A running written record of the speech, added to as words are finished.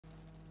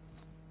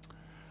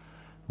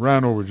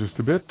ran over just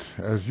a bit,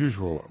 as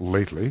usual,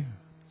 lately.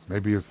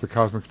 Maybe it's the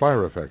cosmic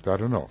fire effect, I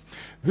don't know.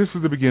 This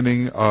is the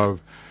beginning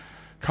of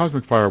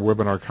Cosmic Fire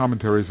Webinar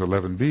Commentaries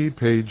 11b,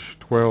 page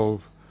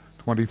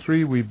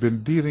 1223. We've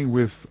been dealing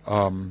with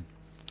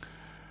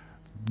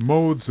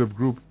modes of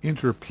group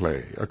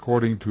interplay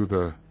according to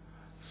the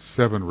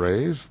 7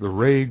 rays, the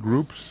ray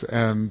groups,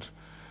 and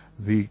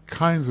the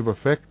kinds of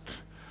effect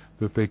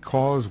that they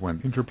cause when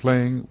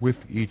interplaying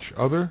with each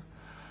other.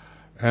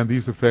 And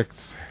these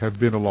effects have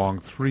been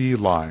along 3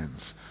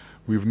 lines.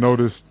 We've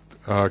noticed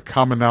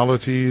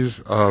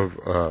commonalities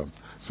of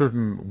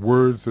certain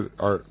words that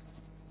are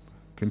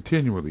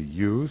continually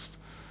used.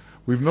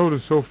 We've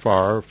noticed so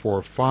far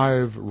for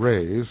 5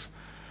 rays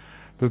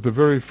that the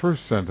very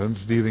first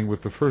sentence dealing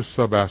with the first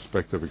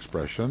sub-aspect of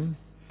expression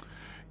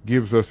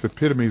gives us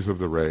epitomes of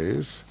the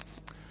rays.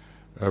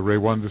 Ray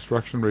 1,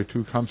 destruction; Ray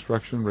 2,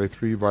 construction; Ray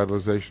 3,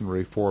 vitalization;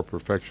 Ray 4,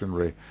 perfection;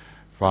 Ray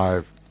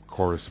 5,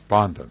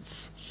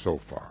 correspondence so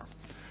far.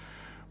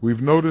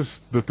 We've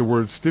noticed that the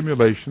word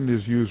stimulation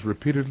is used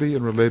repeatedly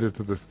in relation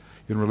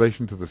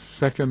to the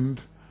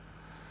second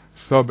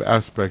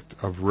sub-aspect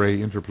of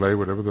ray interplay,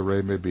 whatever the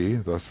ray may be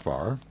thus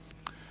far.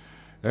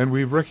 And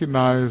we've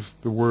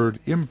recognized the word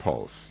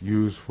impulse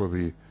used for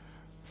the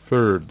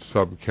third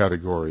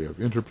subcategory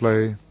of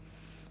interplay.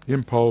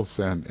 Impulse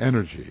and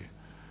energy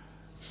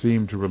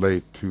seem to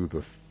relate to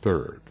the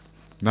third.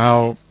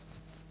 Now,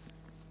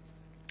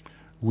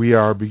 we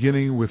are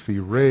beginning with the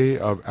ray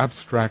of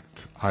abstract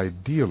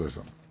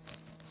idealism.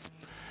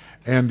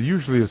 And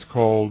usually it's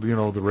called, the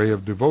ray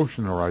of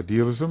devotion or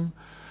idealism.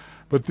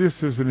 But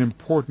this is an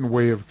important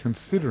way of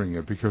considering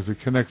it because it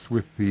connects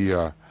with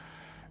the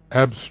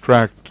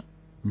abstract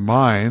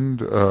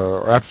mind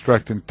or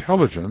abstract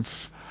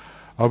intelligence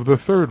of the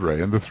third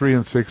ray. And the 3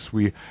 and 6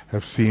 we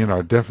have seen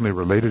are definitely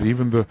related.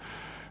 Even the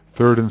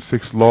 3rd and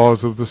 6th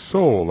laws of the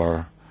soul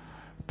are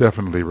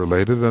definitely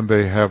related, and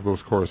they have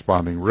those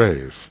corresponding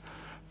rays.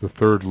 The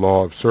 3rd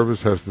law of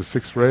service has the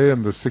 6th ray,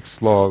 and the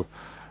 6th law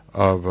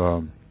of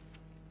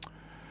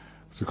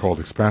what's it called,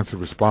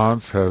 expansive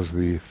response, has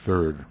the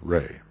 3rd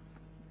ray.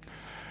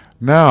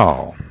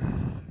 Now,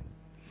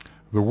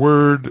 the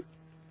word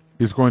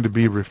is going to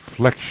be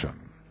reflection.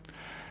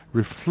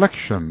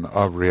 Reflection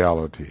of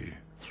reality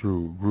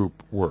through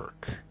group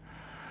work.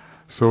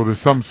 So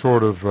there's some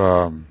sort of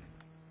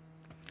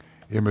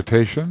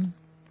imitation,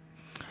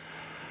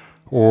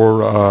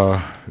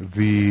 or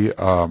the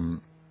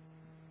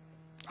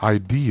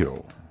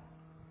ideal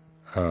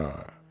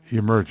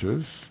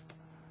emerges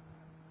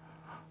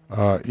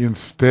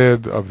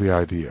instead of the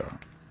idea.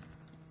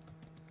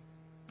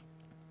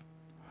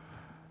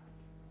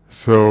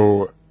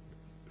 So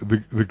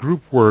the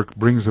group work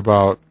brings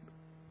about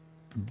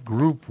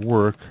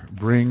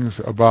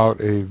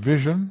a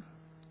vision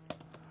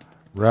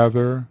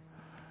rather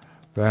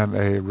than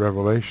a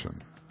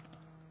revelation.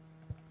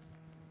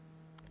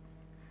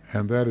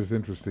 And that is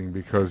interesting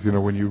because,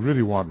 when you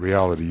really want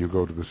reality, you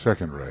go to the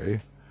 2nd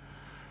ray.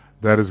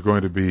 That is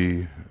going to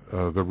be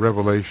the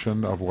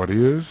revelation of what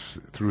is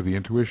through the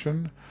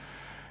intuition,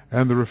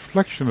 and the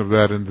reflection of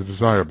that in the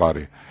desire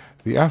body.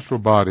 The astral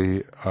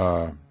body,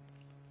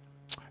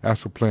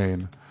 astral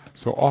plane,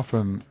 so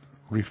often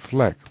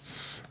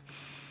reflects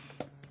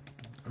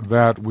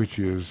that which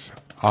is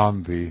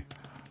on the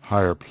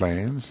higher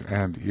planes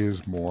and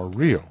is more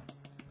real.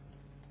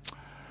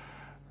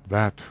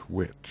 That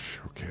which,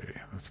 okay,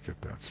 let's get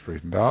that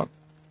straightened out.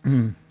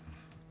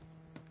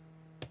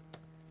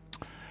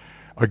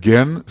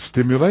 Again,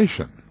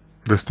 stimulation,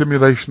 the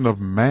stimulation of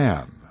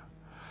man.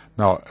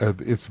 Now,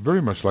 it's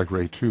very much like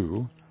Ray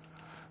 2.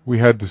 We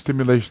had the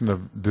stimulation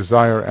of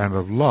desire and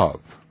of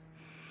love.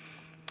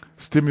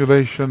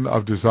 Stimulation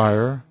of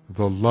desire,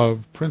 the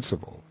love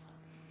principle.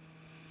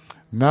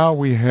 Now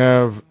we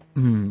have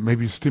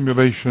maybe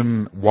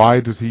stimulation. Why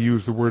does he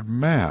use the word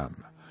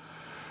man?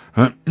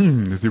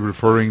 Is he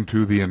referring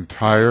to the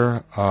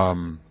entire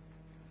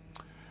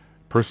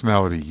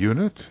personality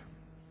unit?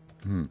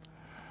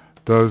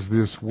 Does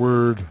this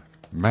word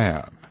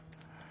man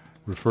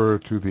refer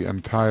to the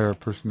entire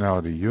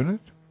personality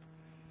unit?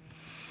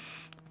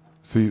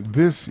 See,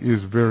 this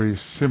is very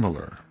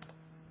similar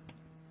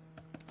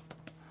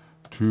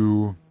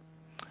to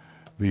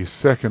the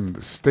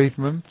second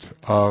statement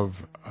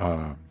of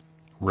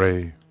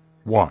Ray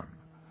 1.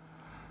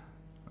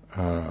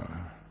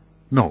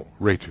 No,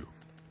 Ray 2.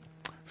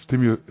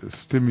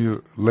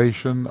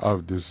 Stimulation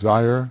of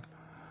desire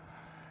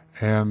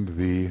and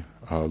the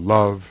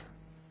love,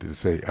 did it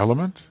say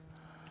element?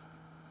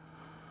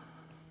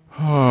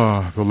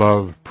 The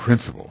love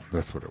principle,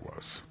 that's what it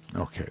was.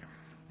 Okay.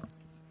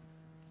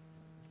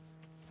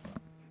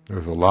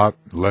 There's a lot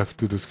left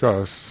to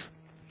discuss.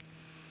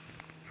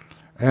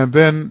 And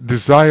then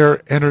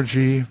desire,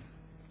 energy,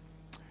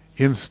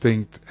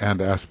 instinct,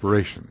 and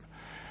aspiration.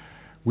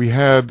 We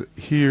had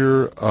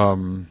here,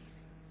 under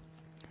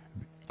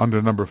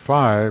number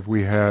 5,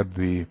 we had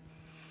the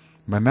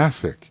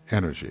monastic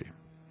energy.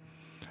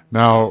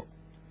 Now,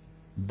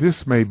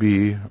 this may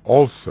be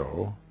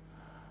also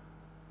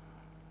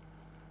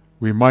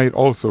We might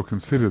also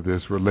consider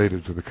this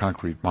related to the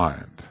concrete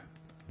mind.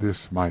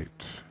 This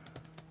might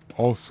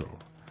also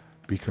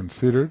be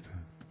considered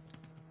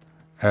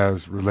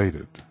as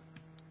related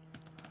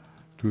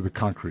to the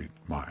concrete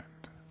mind.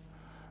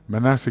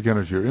 Monastic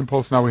energy or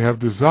impulse. Now we have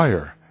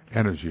desire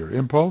energy or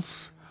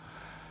impulse,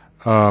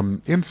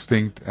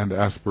 instinct and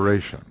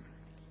aspiration.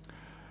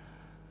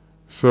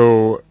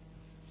 So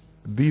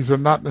these are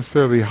not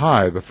necessarily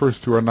high. The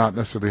first two are not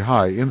necessarily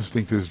high.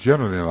 Instinct is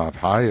generally not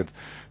high. It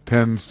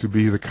tends to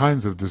be the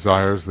kinds of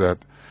desires that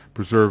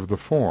preserve the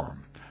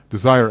form.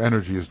 Desire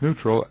energy is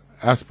neutral.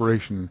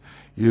 Aspiration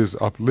is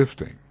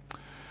uplifting.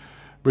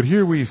 But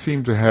here we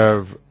seem to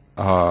have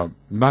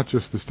not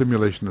just the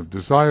stimulation of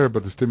desire,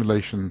 but the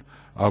stimulation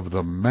of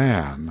the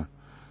man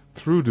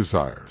through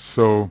desire.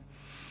 So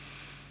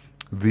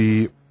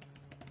the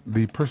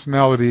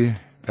personality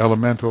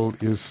elemental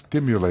is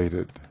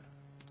stimulated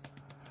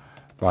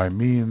by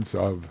means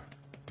of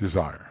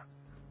desire.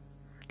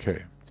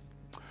 Okay.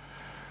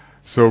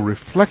 So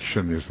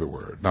reflection is the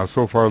word. Now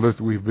so far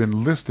we've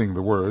been listing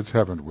the words,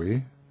 haven't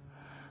we?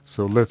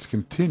 So let's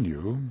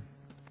continue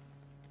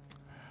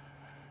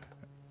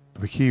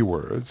the key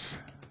words.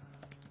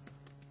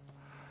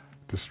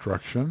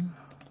 Destruction,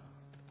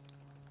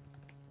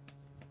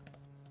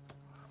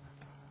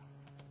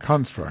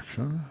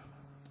 construction,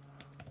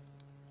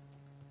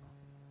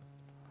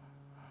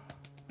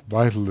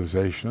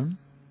 vitalization.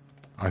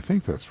 I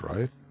think that's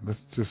right.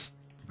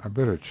 I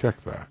better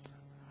check that.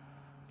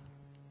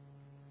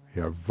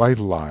 Yeah,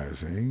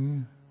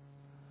 vitalization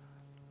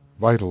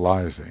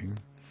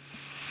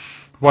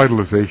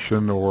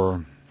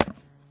or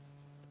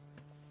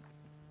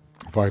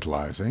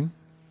vitalizing.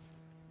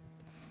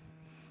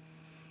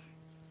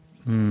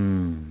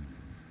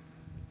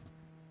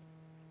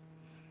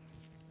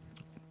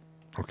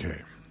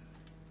 Okay.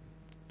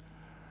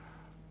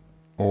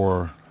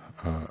 Or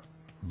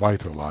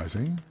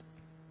vitalizing,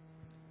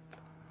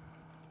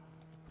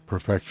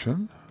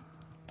 perfection,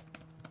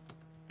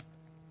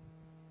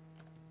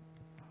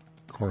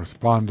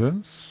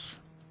 correspondence,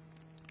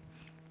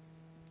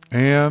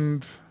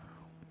 and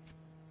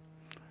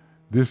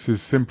this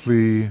is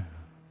simply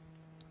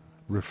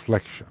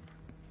reflection.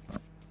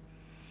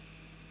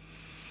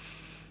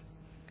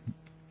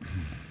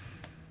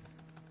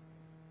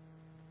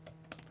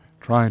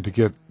 Trying to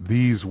get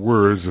these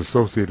words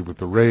associated with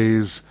the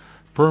rays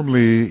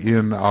firmly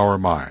in our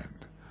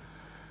mind.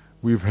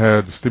 We've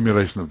had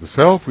stimulation of the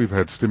self, we've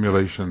had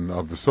stimulation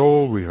of the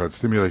soul, we've had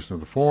stimulation of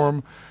the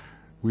form,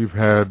 we've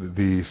had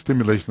the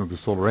stimulation of the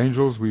solar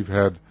angels, we've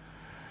had,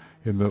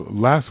 in the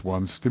last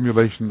one,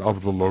 stimulation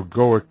of the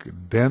logoic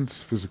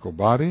dense physical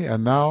body,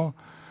 and now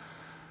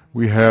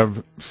we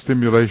have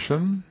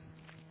stimulation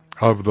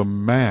of the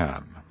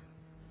man,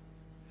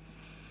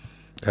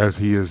 as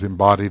he is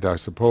embodied, I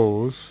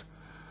suppose,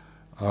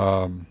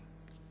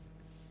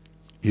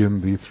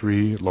 in the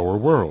three lower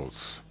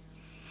worlds.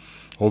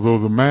 Although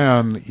the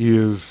man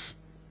is,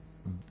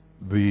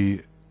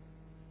 the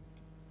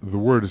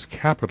word is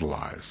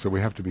capitalized, so we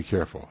have to be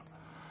careful.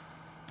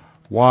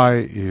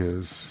 Why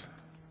is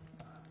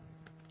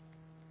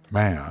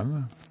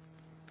man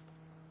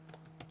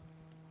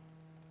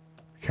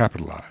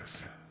capitalized?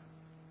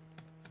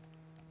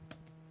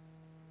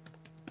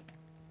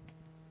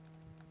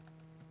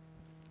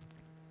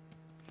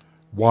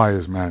 Why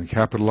is man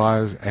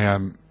capitalized?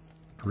 And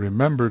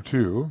remember,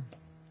 too,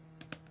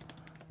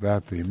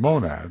 that the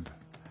monad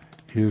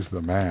is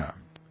the man.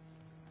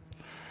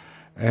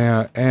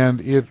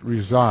 And it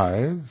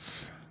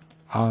resides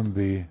on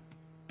the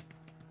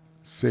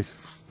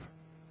sixth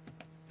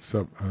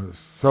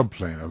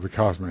subplane of the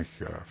cosmic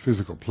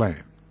physical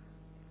plane.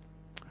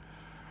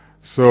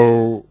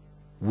 So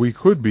we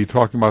could be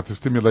talking about the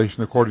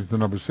stimulation according to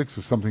number 6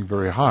 of something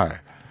very high.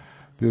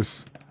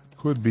 This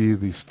could be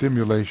the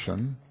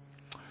stimulation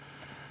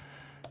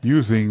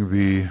using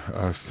the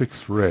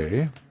sixth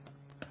ray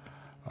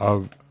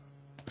of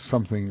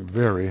something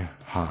very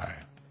high,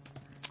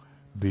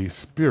 the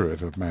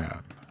spirit of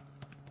man.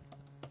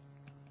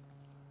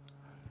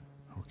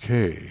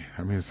 Okay,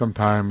 I mean,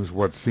 sometimes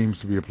what seems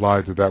to be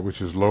applied to that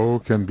which is low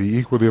can be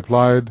equally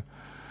applied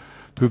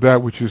to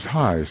that which is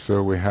high,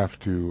 so we have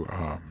to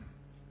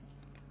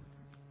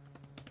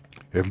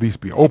at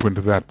least be open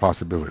to that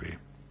possibility.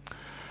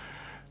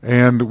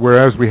 And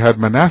whereas we had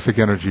monastic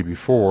energy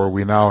before,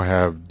 we now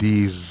have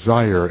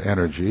desire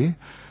energy,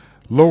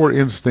 lower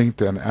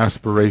instinct and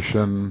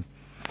aspiration.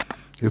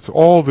 It's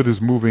all that is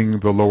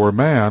moving the lower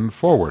man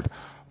forward.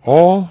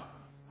 All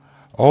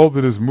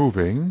that is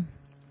moving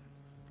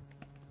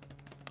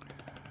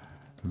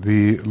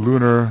the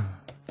lunar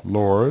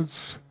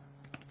lords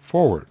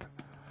forward,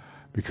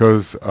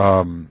 because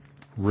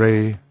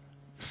ray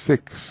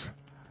 6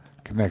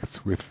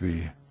 connects with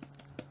the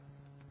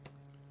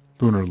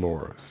lunar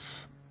lords.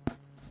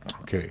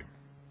 Okay.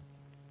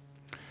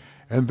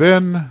 And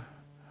then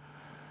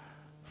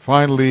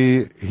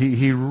finally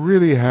he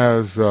really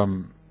has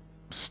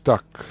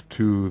stuck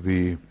to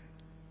the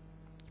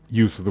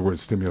use of the word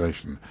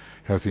stimulation,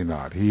 has he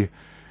not? He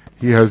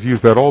has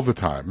used that all the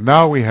time.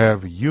 Now we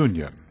have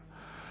union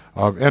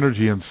of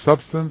energy and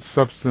substance,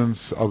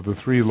 substance of the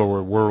three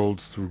lower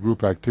worlds through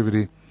group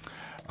activity.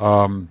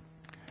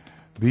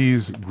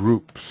 These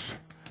groups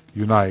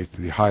unite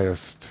the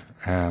highest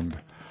and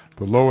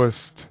the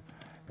lowest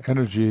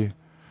energy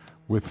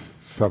with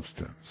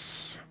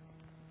substance.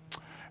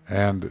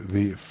 And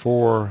the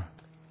four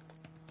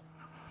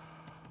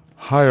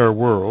higher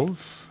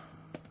worlds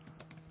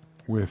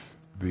with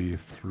the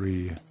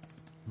three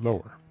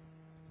lower.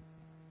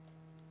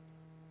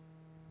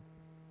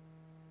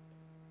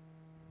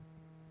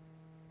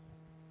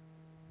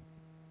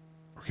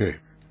 Okay.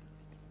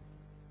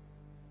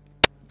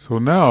 So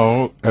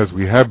now, as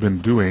we have been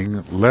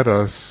doing, let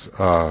us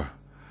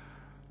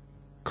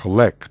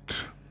collect.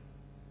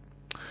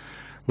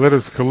 Let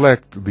us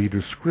collect the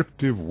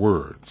descriptive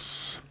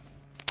words.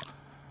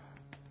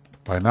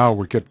 By now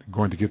we're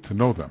going to get to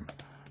know them.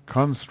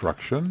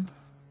 Construction,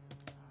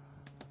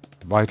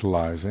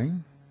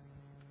 vitalizing,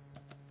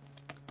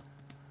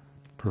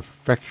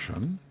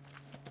 perfection,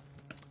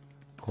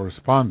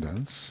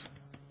 correspondence,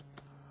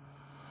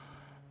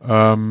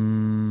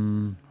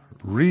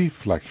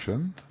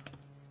 reflection,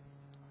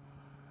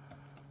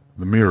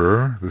 the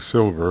mirror, the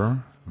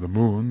silver, the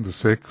moon, the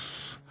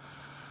six,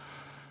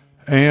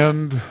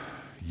 and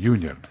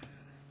union.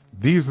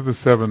 These are the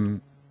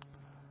seven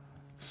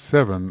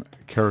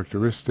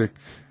characteristic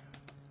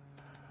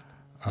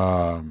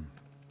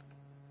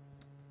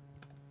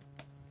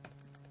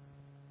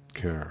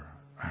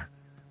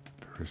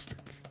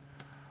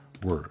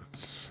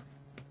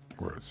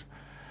words.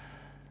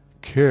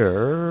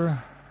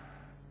 Care,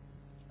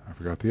 I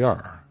forgot the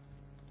R.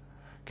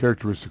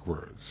 Characteristic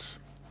words.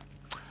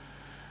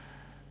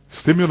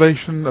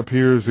 Stimulation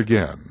appears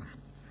again.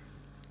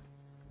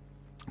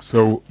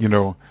 So,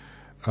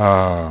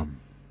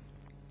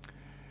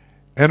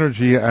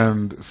 energy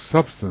and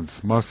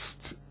substance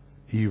must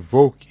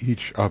evoke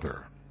each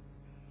other.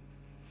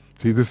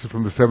 See, this is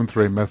from the seventh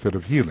ray method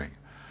of healing,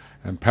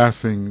 and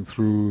passing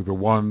through the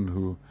one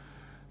who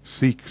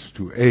seeks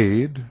to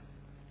aid.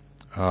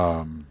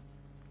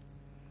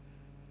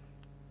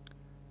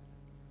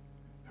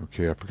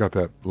 Okay, I forgot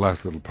that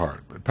last little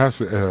part. It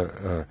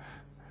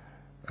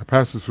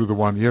passes through the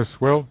one, yes,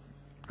 well,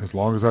 as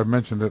long as I've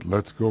mentioned it,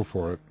 let's go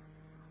for it.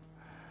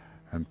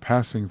 And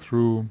passing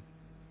through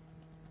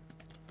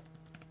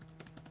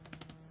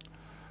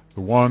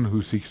the one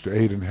who seeks to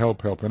aid and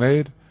help and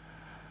aid.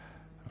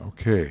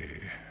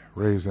 Okay,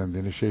 raise and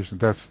initiation,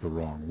 that's the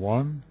wrong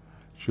one.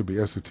 It should be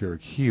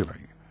esoteric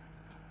healing.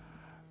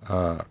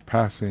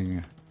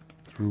 Passing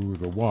through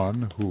the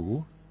one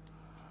who,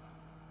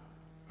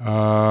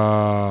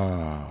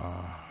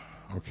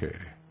 okay,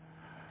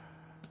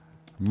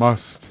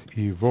 must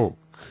evoke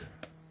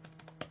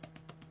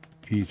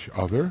each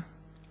other.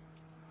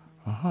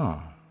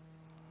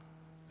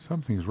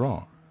 Something's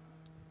wrong.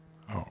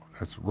 Oh,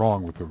 that's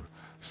wrong with the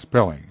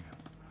spelling.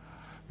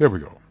 There we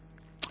go.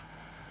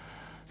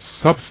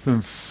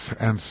 Substance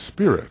and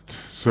spirit.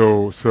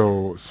 So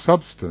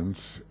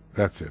substance,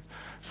 that's it.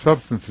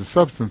 Substance is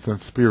substance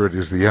and spirit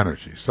is the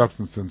energy.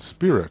 Substance and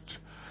spirit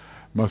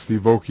must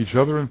evoke each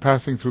other, and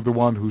passing through the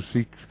one who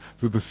seeks,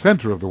 through the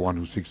center of the one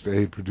who seeks to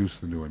aid, produce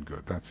the new and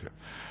good. That's it.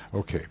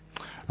 Okay.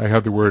 I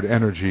had the word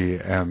energy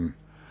and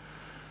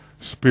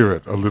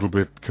spirit a little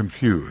bit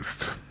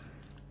confused.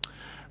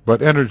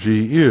 But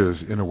energy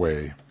is, in a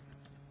way,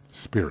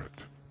 spirit.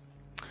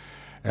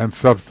 And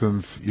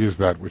substance is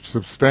that which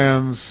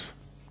substands.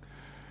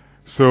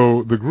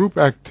 So the group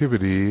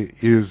activity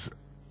is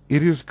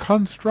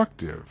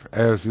constructive,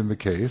 as in the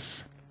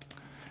case.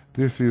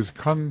 This is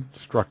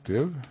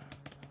constructive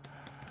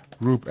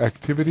group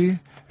activity,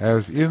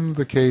 as in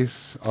the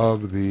case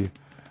of the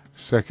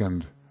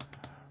second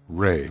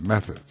ray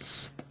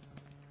methods.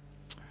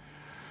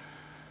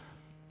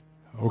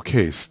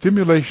 Okay,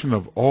 stimulation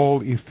of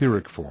all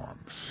etheric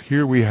forms.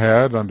 Here we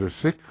had, under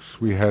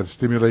 6, we had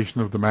stimulation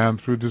of the man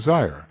through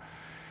desire.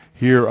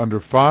 Here, under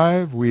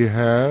 5, we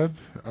had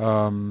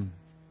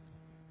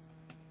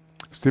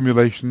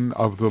stimulation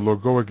of the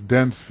logoic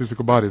dense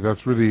physical body.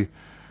 That's really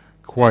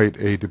quite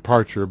a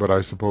departure, but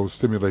I suppose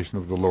stimulation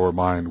of the lower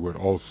mind would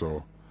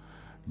also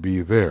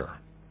be there.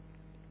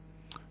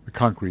 The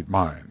concrete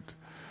mind,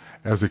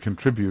 as it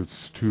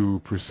contributes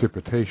to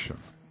precipitation.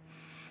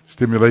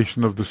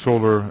 Stimulation of the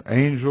solar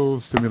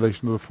angels,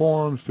 stimulation of the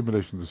form,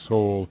 stimulation of the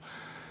soul,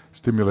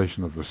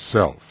 stimulation of the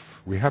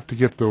self. We have to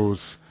get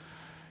those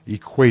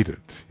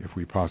equated if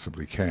we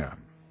possibly can.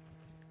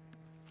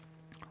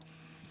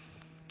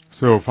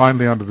 So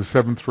finally, under the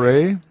 7th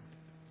ray,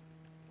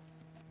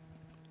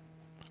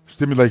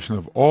 stimulation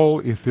of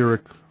all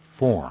etheric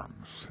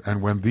forms.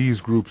 And when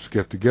these groups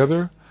get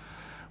together,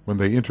 when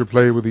they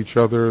interplay with each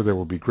other, there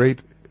will be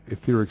great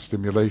etheric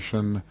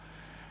stimulation,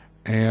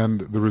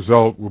 and the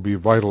result will be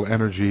vital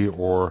energy,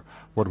 or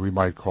what we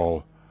might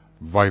call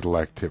vital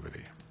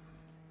activity.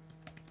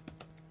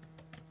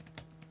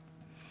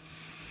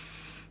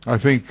 I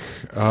think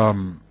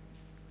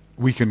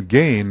we can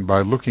gain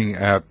by looking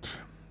at,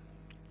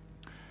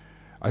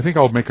 I think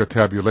I'll make a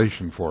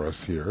tabulation for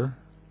us here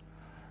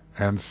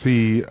and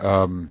see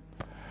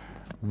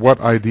what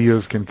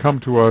ideas can come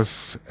to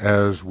us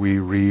as we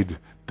read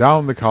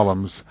down the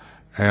columns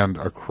and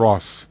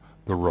across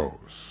the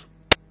rows.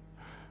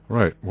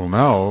 Right, well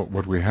now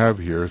what we have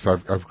here is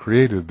I've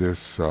created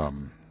this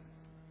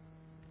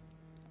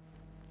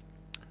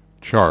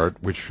chart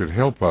which should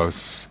help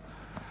us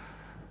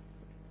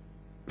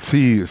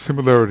see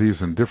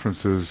similarities and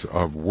differences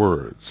of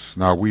words.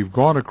 Now we've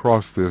gone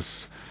across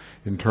this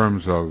in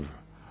terms of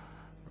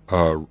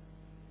the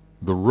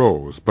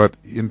rows, but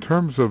in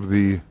terms of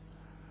the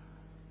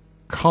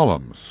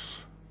columns,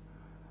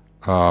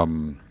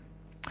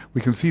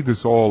 we can see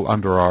this all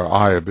under our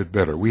eye a bit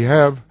better. We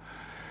have,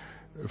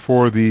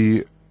 for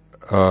the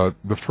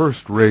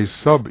first ray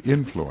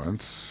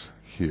sub-influence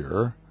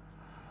here,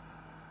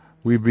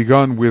 we've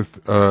begun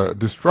with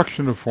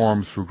destruction of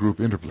forms through group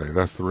interplay.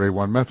 That's the ray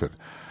 1 method.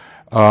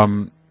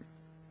 And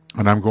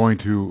I'm going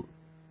to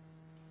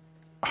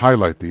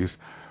highlight these,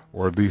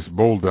 or at least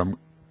bold them.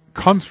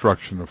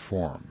 Construction of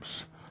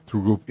forms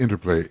through group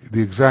interplay,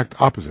 the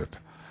exact opposite.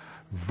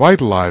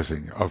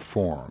 Vitalizing of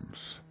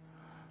forms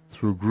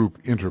through group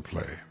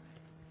interplay.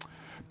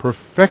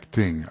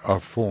 Perfecting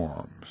of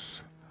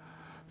forms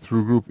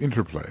through group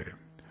interplay.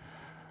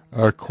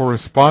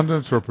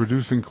 Correspondence or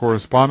producing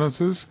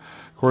correspondences.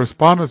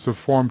 Correspondence of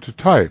form to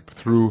type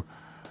through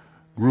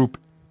group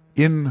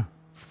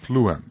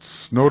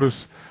influence.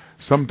 Notice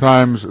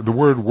sometimes the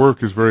word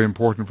work is very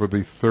important for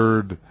the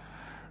third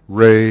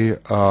ray.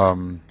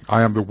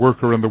 I am the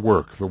worker in the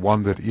work, the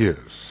one that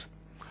is.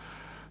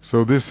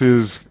 So this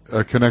is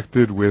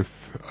connected with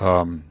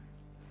the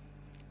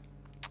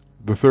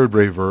third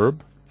ray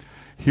verb.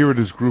 Here it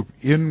is group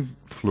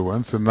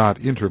influence and not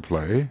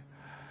interplay.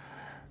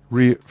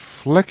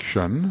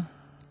 Reflection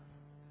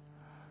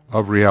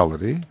of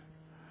reality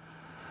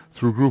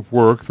through group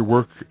work. The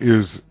work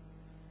is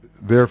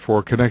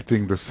therefore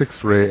connecting the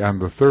sixth ray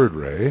and the third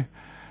ray,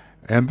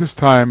 and this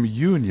time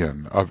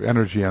union of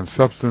energy and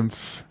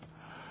substance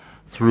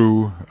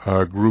through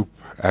group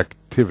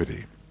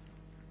activity.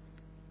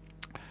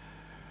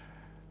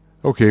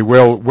 Okay,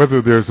 well, whether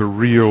there's a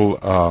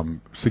real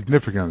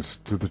significance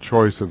to the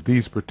choice of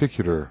these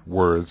particular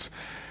words,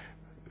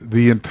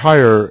 the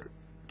entire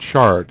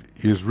chart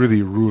is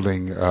really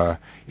ruling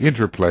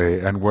interplay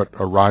and what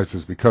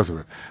arises because of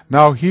it.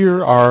 Now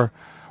here are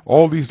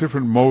all these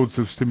different modes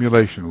of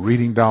stimulation,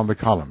 reading down the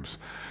columns.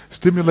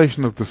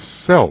 Stimulation of the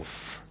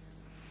self,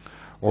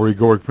 or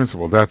egoic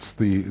principle. That's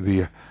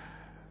the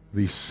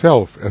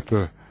self at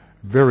the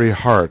very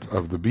heart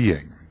of the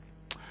being.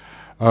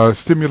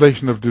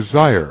 Stimulation of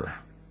desire,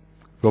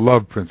 the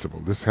love principle.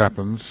 This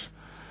happens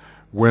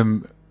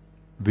when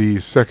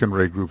the second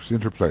ray groups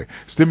interplay.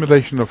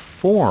 Stimulation of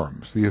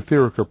forms, the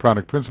etheric or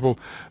pranic principle.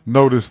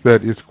 Notice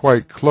that it's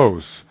quite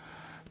close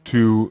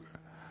to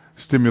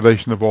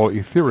stimulation of all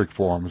etheric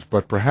forms,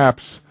 but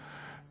perhaps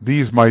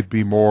these might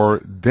be more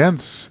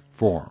dense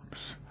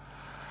forms.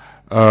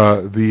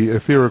 The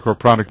etheric or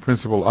pranic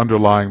principle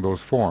underlying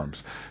those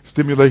forms.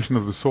 Stimulation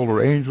of the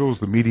solar angels,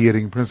 the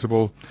mediating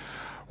principle,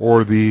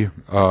 or the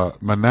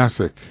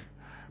monastic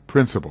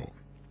principle.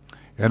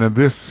 And in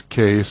this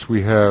case,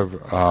 we have,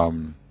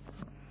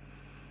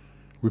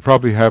 we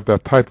probably have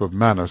that type of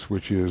manas,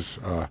 which is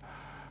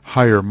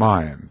higher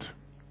mind.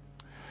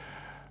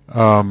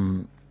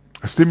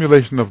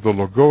 Stimulation of the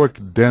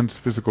logoic, dense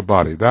physical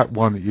body. That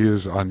one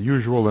is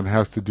unusual and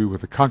has to do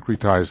with the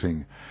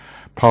concretizing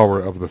power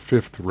of the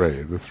fifth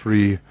ray, the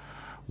three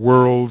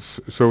worlds.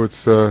 So it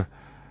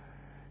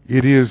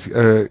is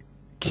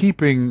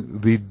keeping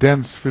the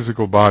dense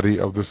physical body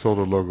of the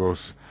solar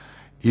logos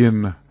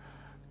in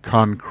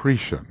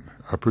concretion,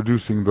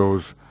 producing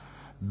those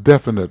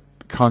definite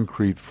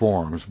concrete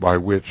forms by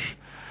which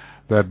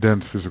that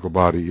dense physical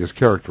body is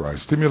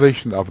characterized.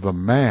 Stimulation of the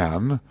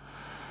man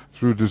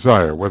through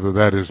desire, whether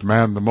that is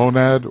man the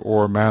monad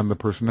or man the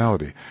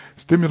personality.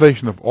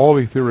 Stimulation of all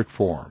etheric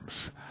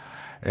forms.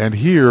 And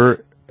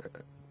here,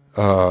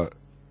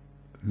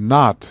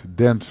 not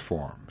dense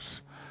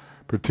forms,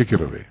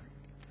 particularly.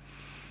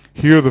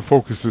 Here the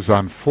focus is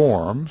on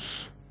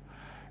forms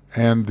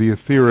and the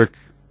etheric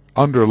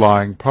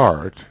underlying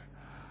part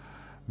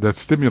that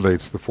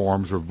stimulates the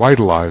forms or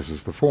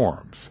vitalizes the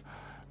forms.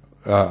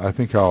 I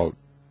think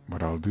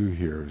what I'll do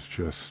here is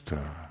just,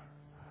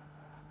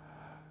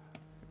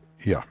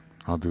 yeah,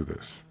 I'll do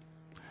this.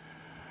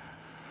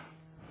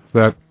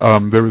 That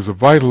there is a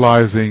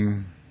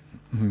vitalizing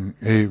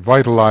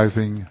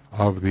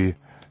of the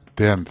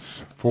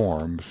dense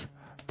forms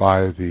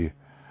by the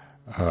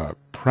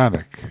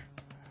pranic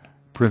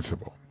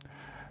principle.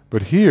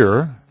 But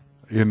here,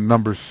 in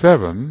number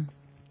 7,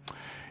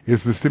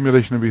 is the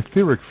stimulation of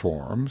etheric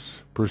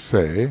forms per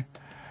se,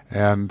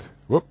 and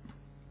whoop,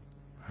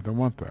 I don't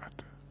want that.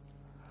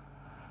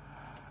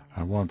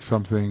 I want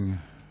something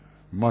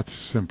much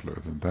simpler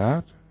than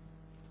that.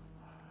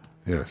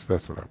 Yes,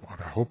 that's what I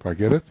want. I hope I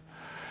get it.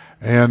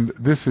 And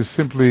this is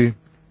simply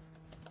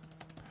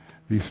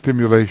the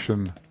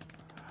stimulation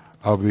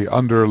of the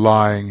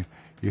underlying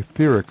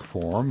etheric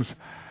forms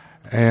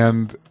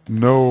and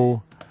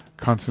no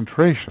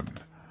concentration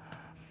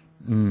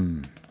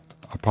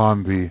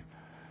upon the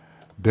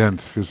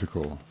dense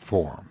physical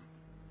form.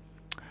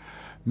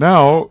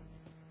 Now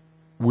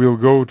we'll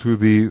go to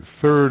the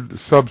third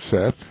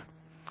subset.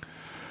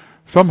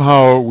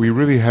 Somehow we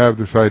really have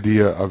this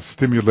idea of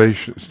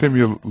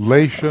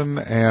stimulation,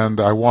 and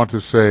I want to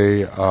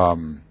say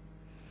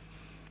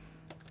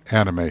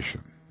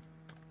animation,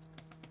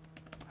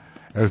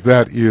 as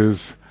that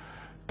is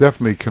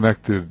definitely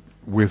connected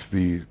with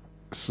the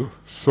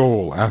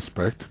soul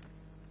aspect.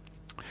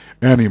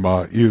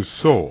 Anima is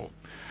soul.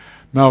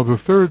 Now the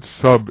third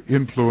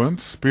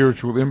sub-influence,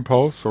 spiritual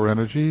impulse or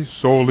energy,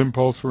 soul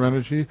impulse or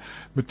energy,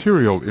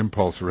 material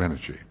impulse or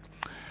energy.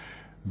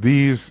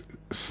 These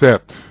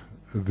set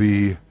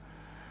the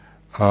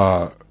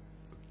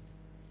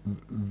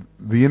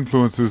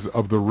influences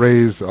of the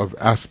rays of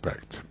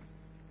aspect.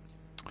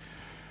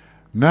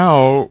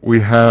 Now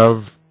we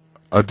have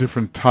a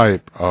different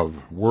type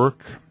of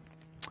work: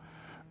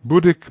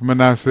 Buddhic,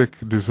 monastic,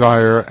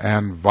 desire,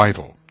 and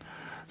vital.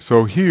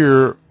 So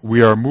here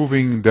we are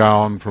moving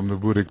down from the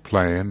Buddhic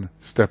plane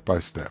step by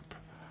step.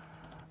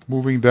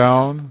 Moving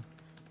down,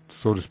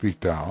 so to speak,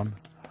 down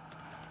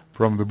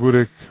from the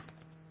Buddhic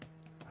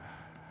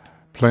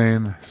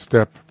plane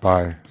step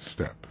by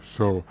step.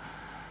 So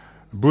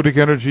Buddhic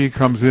energy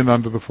comes in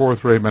under the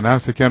fourth ray.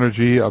 Monastic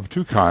energy of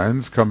two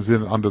kinds comes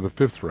in under the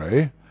fifth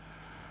ray,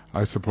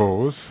 I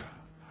suppose,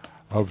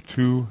 of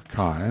two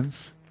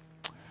kinds.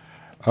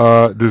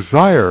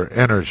 Desire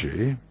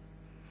energy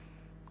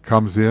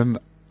comes in,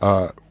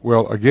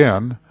 well,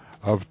 again,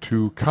 of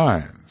two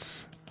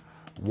kinds.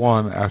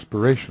 One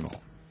aspirational.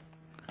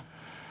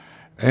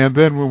 And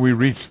then when we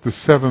reach the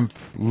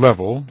seventh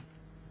level,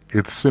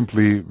 it's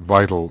simply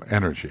vital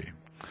energy.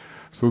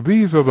 So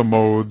these are the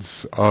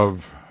modes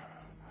of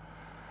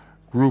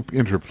group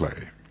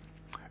interplay.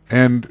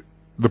 And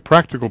the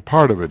practical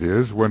part of it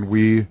is when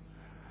we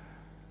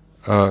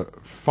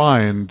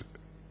find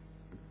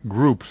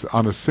groups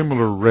on a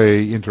similar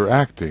ray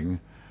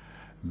interacting,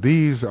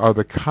 these are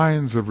the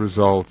kinds of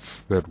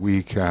results that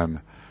we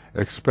can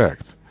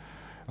expect.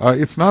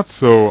 It's not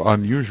so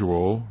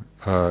unusual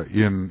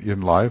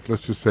in life.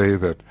 Let's just say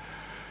that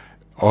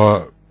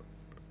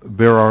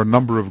there are a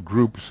number of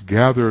groups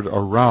gathered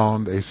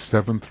around a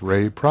seventh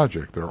ray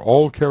project. They're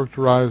all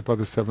characterized by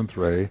the seventh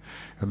ray,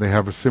 and they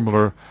have a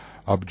similar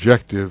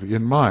objective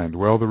in mind.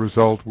 Well, the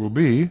result will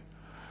be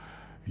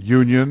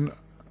union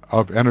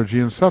of energy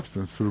and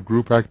substance through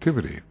group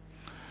activity.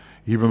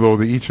 Even though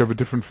they each have a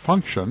different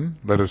function,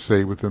 let us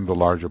say within the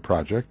larger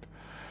project,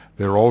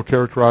 they're all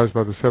characterized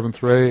by the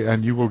seventh ray,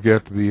 and you will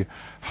get the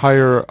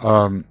higher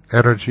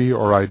energy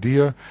or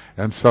idea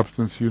and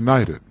substance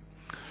united.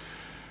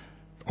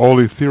 All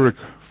etheric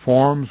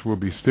forms will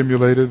be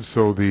stimulated,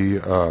 so the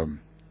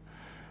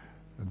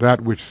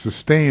that which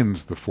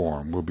sustains the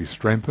form will be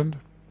strengthened,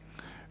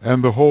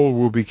 and the whole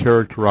will be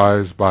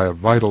characterized by a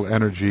vital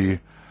energy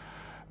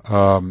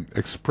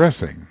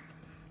expressing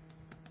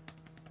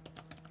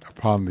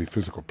upon the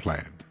physical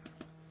plane.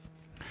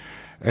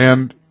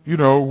 And, you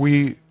know,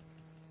 we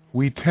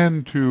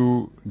tend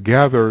to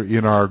gather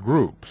in our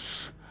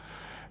groups,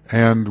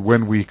 and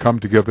when we come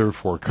together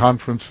for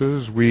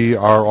conferences, we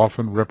are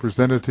often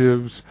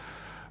representatives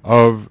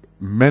of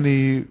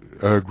many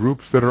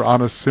groups that are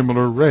on a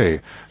similar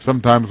ray.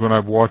 Sometimes when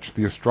I've watched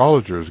the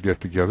astrologers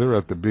get together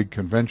at the big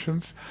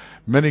conventions,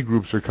 many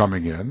groups are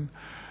coming in.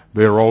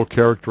 They are all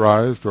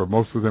characterized, or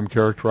most of them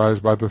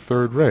characterized, by the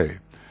third ray.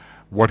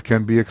 What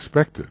can be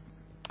expected?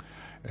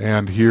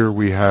 And here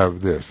we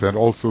have this. And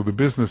also the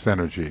business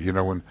energy. You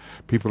know, when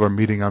people are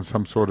meeting on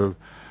some sort of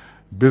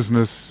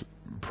business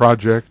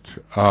project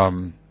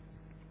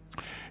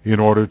in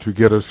order to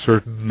get a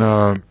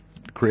certain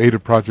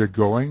creative project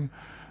going,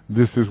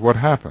 this is what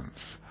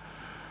happens.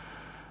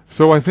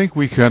 So I think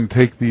we can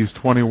take these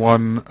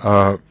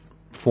 21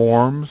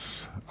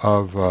 forms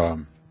of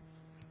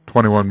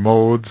 21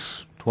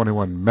 modes,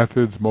 21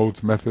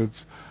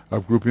 methods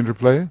of group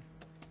interplay,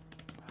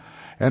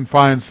 and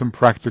find some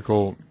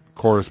practical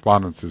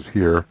correspondences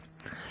here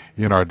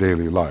in our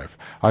daily life.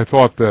 I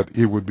thought that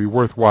it would be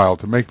worthwhile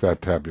to make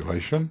that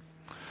tabulation,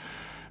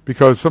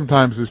 because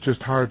sometimes it's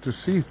just hard to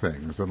see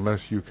things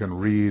unless you can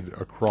read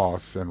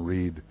across and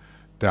read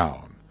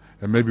down.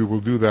 And maybe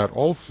we'll do that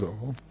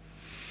also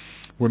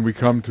when we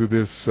come to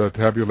this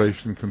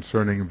tabulation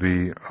concerning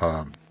the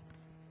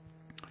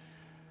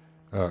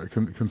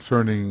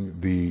concerning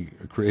the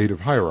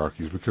creative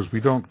hierarchies, because we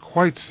don't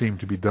quite seem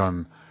to be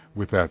done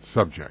with that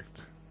subject.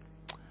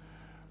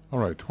 All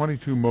right,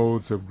 22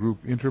 modes of group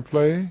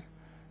interplay,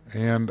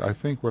 and I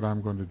think what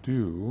I'm going to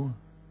do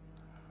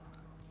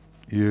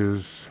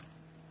is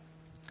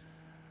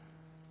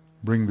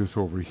bring this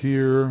over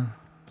here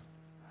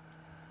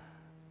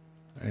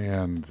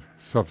and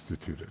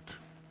substitute it.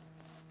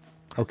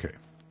 Okay.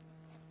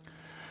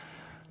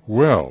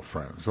 Well,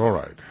 friends, all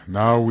right.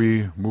 Now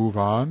we move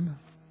on.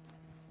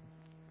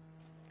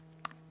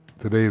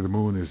 Today the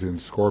moon is in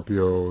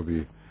Scorpio.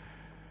 The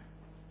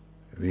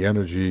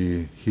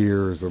energy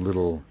here is a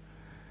little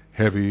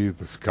heavy.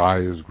 The sky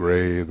is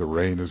gray. The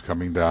rain is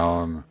coming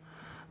down.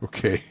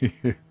 Okay.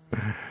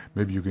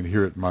 Maybe you can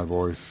hear it in my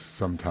voice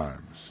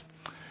sometimes.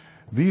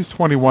 These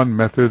 21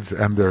 methods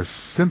and their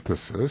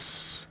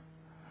synthesis,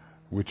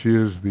 which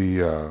is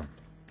the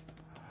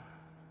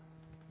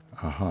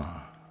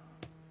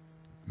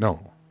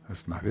no,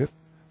 that's not it.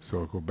 So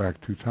I'll go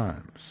back 2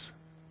 times.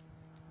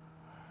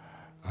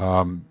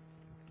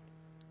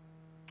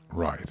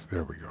 Right,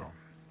 there we go.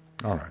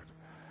 All right,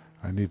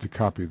 I need to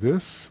copy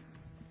this.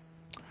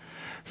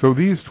 So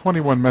these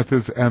 21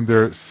 methods and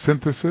their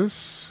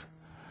synthesis,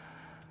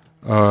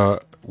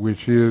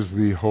 which is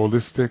the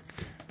holistic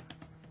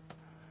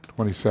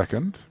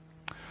 22nd,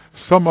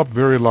 sum up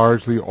very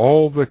largely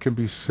all that can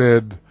be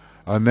said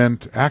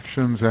anent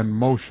actions and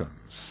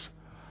motions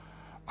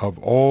of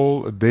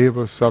all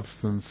deva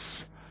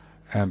substance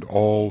and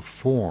all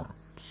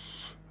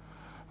forms.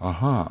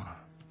 All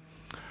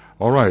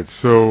right,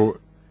 so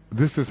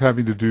this is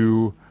having to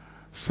do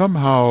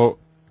somehow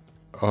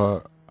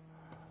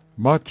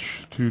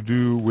much to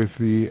do with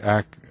the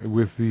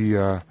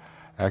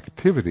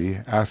activity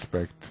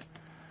aspect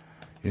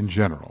in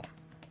general,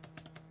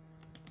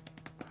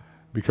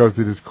 because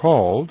it is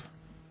called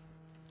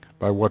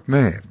by what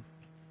name?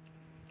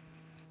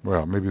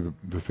 Well, maybe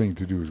the thing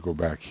to do is go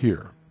back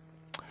here.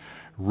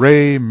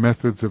 Ray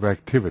methods of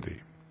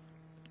activity.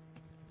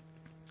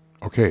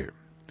 Okay,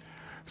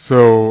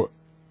 so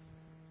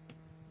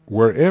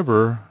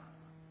wherever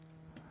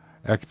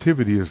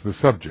activity is the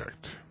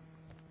subject,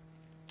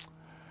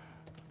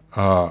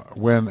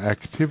 when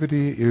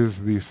activity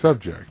is the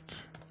subject,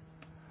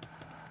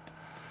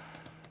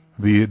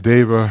 the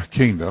deva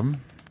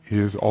kingdom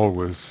is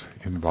always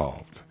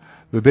involved.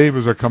 The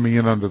devas are coming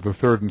in under the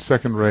 3rd and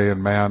 2nd ray,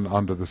 and man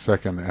under the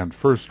 2nd and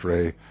 1st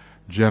ray,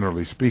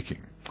 generally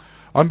speaking.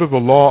 Under the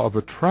law of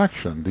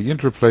attraction, the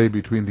interplay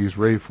between these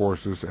ray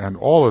forces and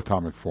all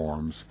atomic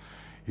forms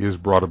is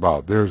brought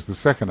about. There's the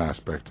 2nd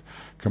aspect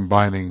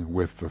combining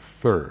with the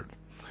 3rd.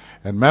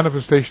 And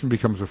manifestation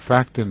becomes a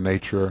fact in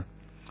nature,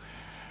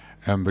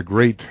 and the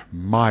great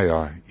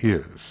Maya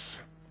is.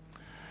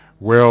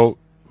 Well,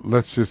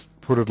 let's just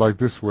put it like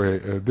this way.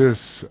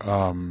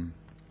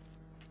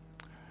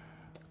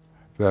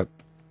 That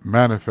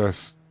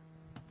manifestation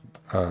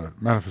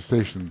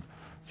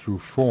through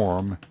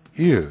form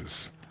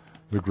is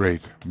the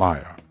great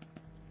Maya.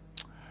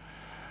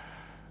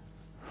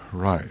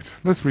 Right.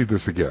 Let's read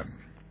this again.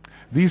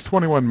 These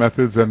 21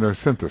 methods and their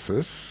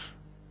synthesis,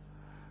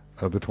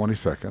 the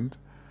 22nd,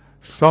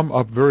 sum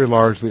up very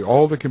largely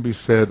all that can be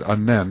said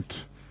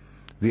anent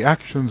the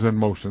actions and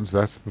motions.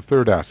 That's the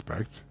 3rd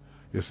aspect.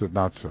 Is it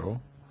not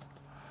so?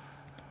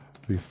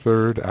 The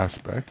 3rd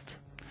aspect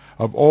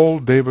of all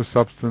deva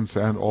substance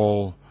and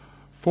all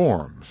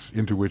forms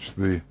into which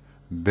the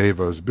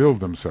devas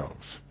build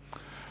themselves.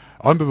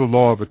 Under the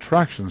law of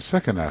attraction,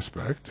 2nd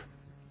aspect,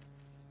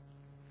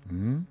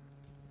 the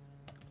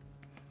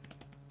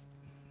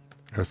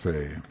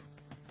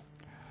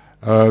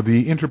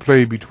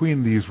interplay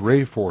between these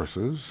ray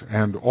forces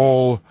and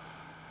all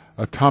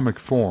atomic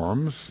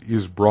forms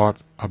is brought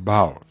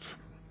about.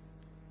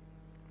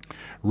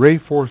 Ray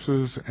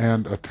forces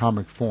and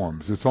atomic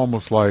forms. It's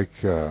almost like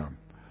 2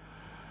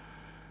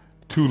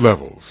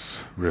 levels,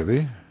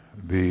 really.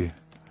 The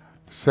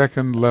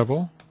 2nd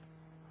level,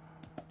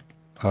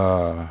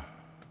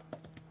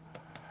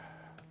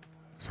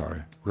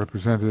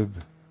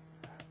 represented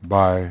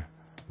by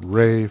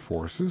ray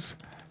forces,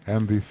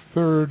 and the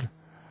 3rd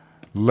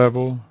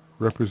level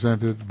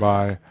represented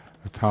by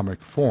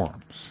atomic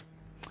forms.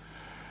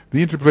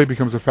 The interplay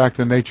becomes a fact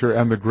in nature,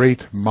 and the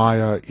great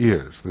Maya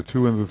is. The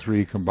 2 and the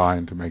 3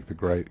 combine to make the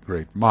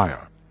great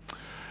Maya.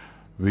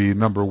 The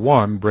number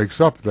 1 breaks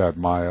up that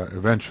Maya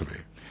eventually.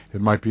 It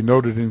might be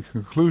noted in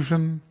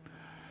conclusion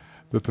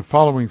that the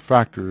following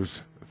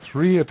factors,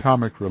 3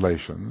 atomic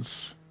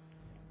relations,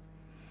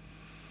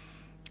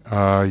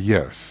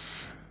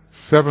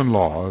 7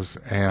 laws,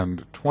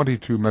 and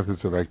 22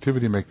 methods of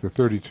activity make the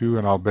 32,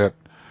 and I'll bet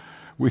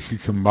we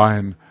could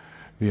combine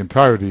the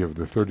entirety of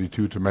the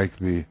 32 to make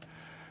the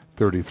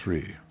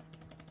 33.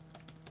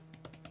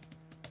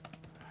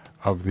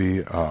 Of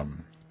the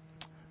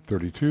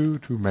 32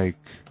 to make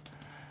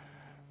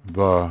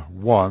the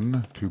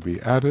 1 to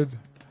be added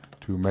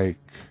to make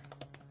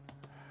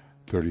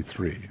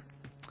 33.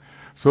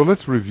 So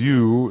let's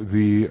review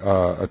the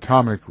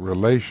atomic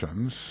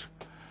relations,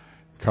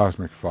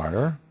 cosmic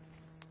fire.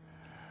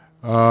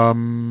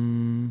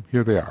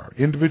 Here they are: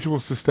 individual,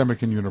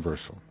 systemic, and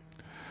universal.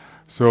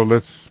 So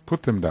let's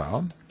put them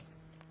down.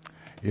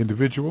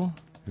 Individual,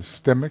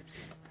 systemic,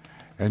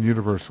 and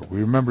universal. We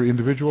remember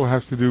individual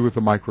has to do with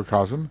the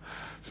microcosm.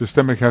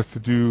 Systemic has to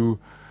do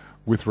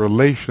with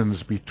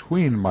relations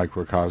between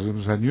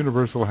microcosms, and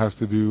universal has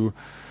to do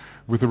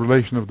with the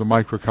relation of the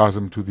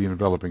microcosm to the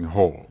enveloping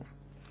whole.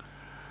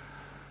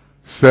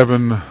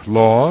 7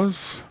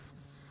 laws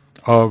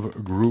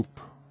of group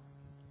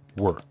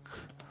work,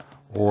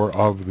 or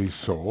of the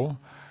soul,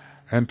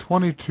 and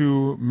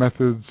 22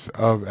 methods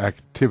of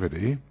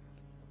activity,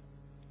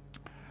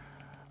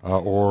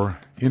 or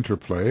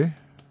interplay,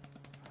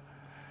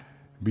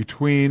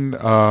 between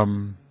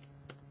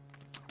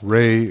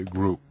ray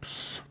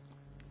groups.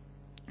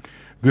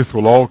 This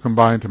will all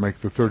combine to make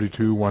the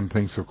 32. One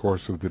thinks, of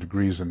course, of the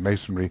degrees in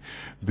Masonry.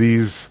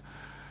 These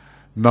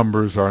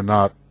numbers are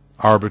not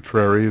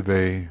arbitrary.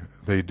 They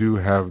do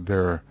have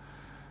their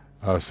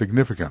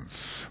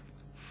significance.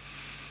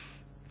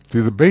 See,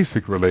 the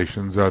basic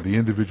relations are the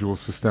individual,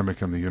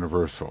 systemic, and the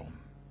universal.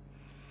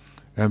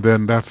 And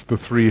then that's the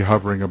 3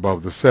 hovering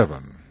above the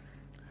 7.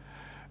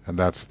 And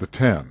that's the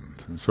 10.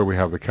 And so we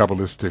have the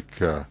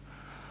Kabbalistic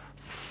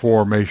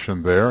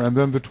formation there. And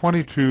then the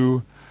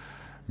 22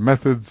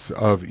 methods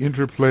of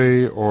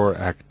interplay or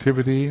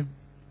activity.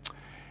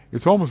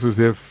 It's almost as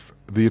if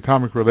the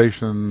atomic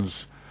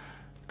relations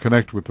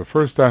connect with the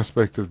first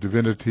aspect of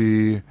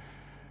divinity,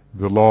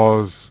 the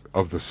laws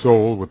of the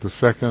soul with the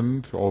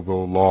second,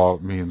 although law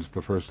means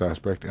the first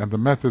aspect, and the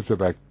methods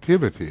of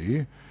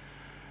activity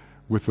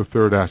with the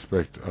third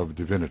aspect of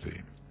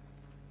divinity.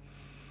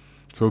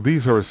 So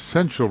these are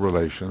essential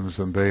relations,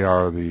 and they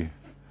are the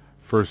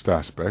first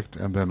aspect.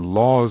 And then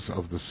laws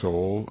of the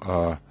soul,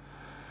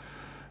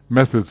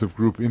 methods of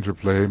group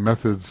interplay,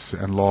 methods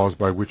and laws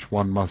by which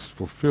one must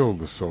fulfill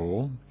the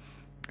soul,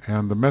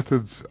 and the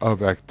methods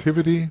of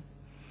activity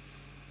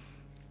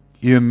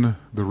in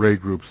the ray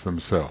groups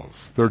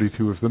themselves.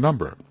 32 is the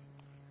number,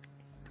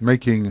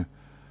 making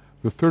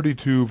the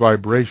 32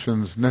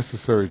 vibrations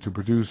necessary to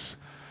produce,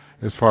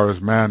 as far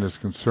as man is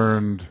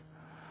concerned,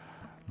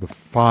 the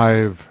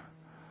 5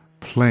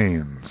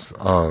 planes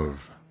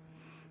of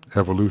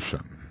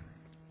evolution.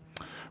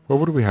 Well,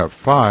 what do we have?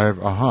 5,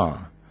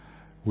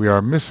 we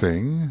are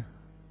missing,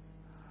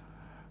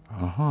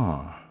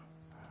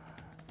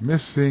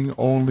 missing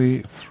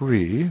only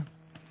 3,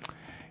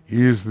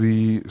 is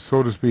the,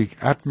 so to speak,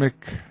 atmic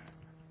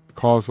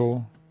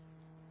causal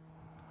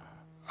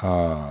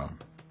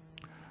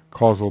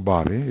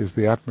body, is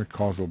the atmic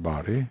causal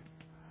body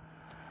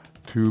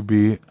to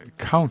be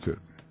counted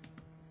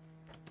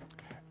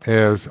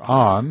as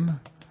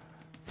on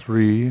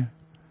 3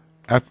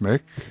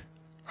 atmic,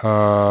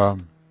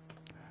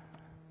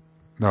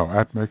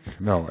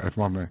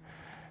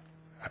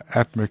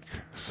 atmic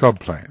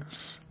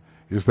subplanes.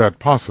 Is that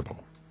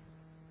possible?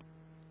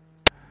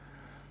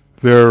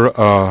 There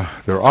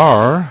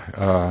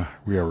are,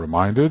 we are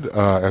reminded,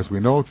 as we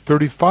know,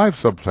 35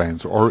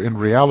 subplanes, or in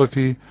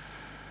reality,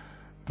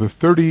 the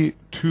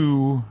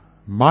 32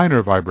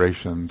 minor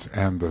vibrations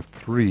and the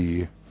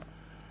 3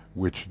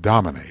 which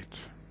dominate.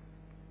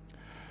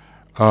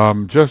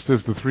 Just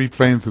as the 3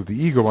 planes of the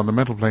ego on the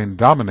mental plane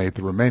dominate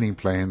the remaining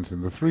planes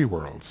in the 3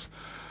 worlds.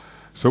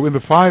 So in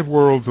the 5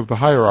 worlds of the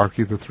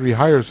hierarchy, the 3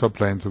 higher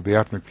subplanes of the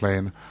atmic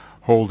plane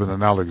hold an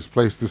analogous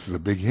place. This is a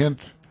big hint.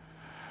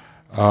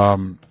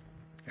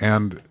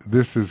 And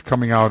this is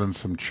coming out in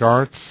some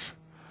charts.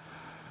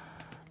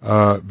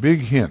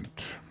 Big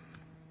hint.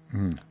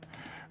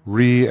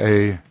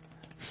 A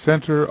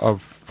center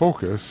of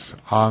focus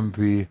on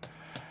the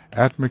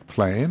atmic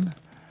plane,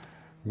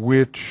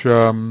 which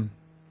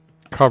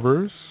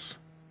covers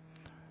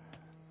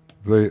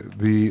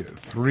the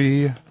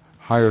 3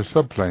 higher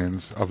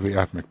subplanes of the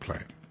atmic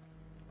plane.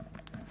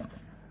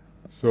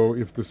 So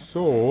if the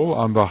soul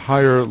on the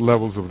higher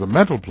levels of the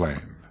mental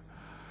plane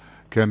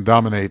can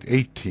dominate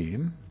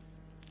 18,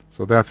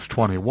 so that's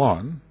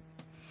 21.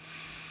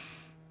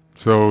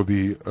 So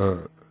the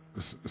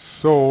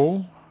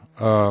soul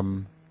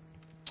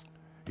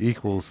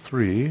equals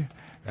 3,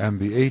 and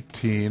the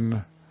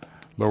 18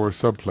 lower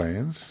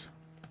subplanes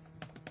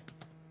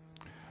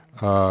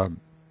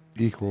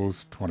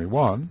equals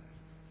 21,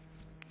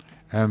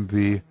 and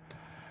the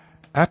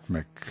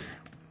atmic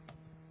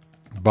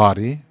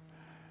body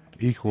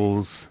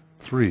equals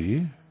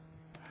 3,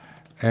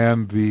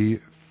 and the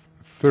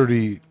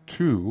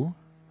 32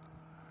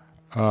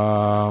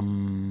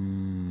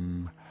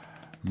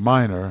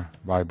 minor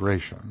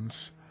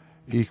vibrations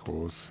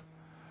equals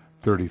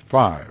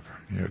 35.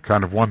 You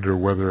kind of wonder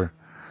whether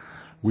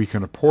we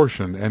can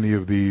apportion any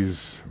of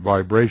these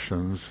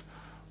vibrations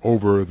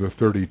over the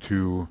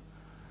 32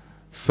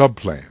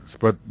 subplanes.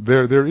 But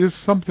there is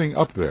something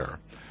up there,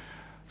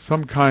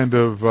 some kind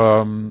of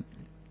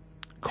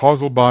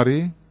causal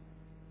body,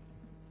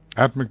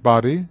 atmic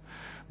body,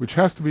 which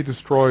has to be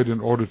destroyed in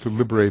order to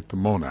liberate the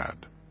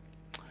monad.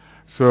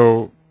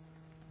 So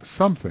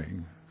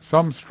something,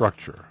 some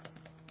structure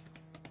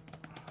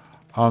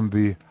on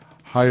the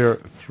higher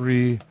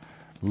 3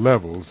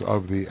 levels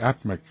of the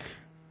atmic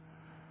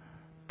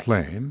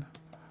plane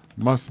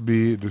must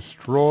be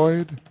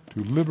destroyed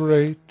to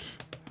liberate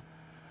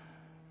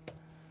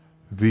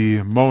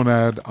the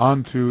monad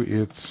onto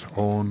its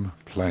own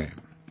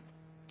plane.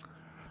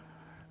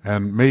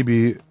 And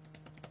maybe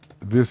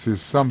this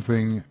is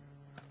something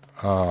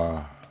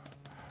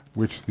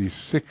which the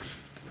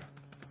 6th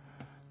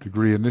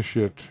degree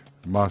initiate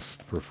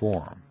must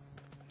perform.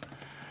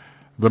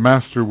 The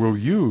master will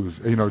use,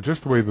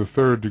 just the way the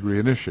 3rd degree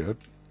initiate,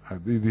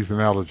 these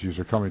analogies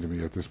are coming to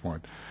me at this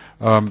point,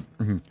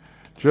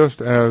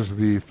 just as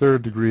the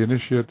 3rd degree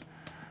initiate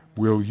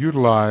will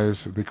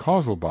utilize the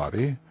causal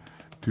body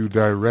to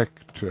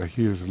direct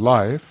his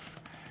life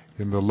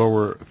in the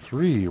lower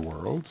 3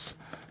 worlds,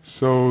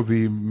 so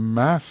the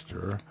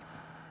master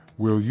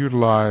will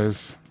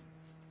utilize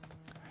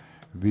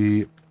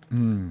the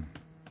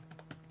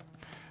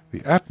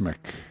atmic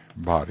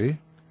body.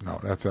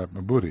 No, that's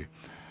atmabuddhi.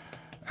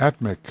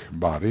 Atmic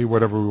body,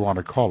 whatever we want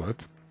to call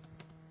it,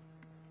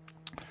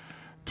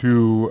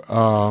 to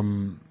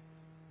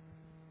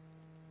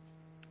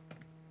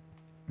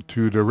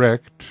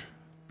direct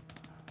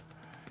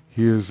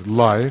his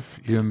life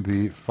in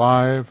the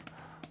 5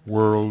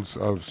 worlds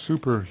of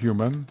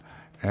superhuman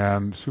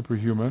and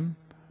superhuman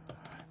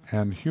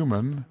and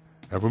human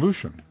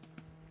evolution.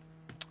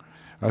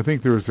 I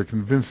think there is a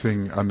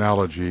convincing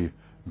analogy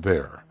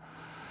there.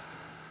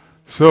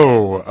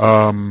 So,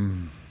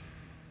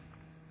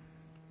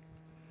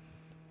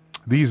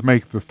 these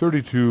make the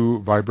 32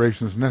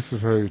 vibrations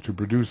necessary to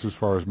produce, as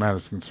far as man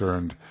is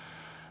concerned,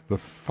 the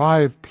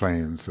 5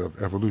 planes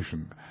of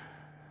evolution.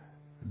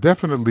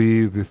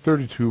 Definitely the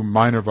 32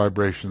 minor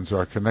vibrations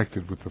are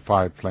connected with the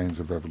 5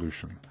 planes of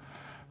evolution.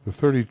 The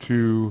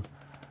 32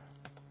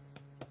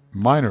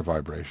 minor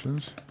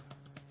vibrations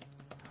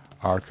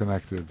are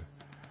connected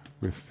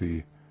with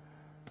the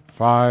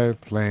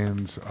 5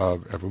 planes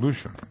of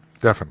evolution.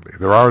 Definitely.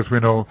 There are, as we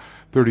know,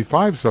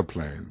 35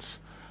 subplanes.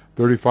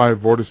 35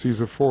 vortices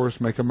of force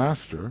make a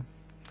master.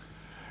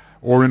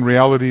 Or in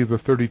reality, the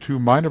 32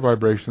 minor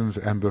vibrations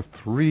and the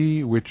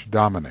 3 which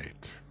dominate.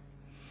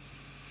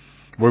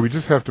 Well, we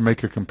just have to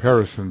make a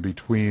comparison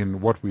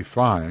between what we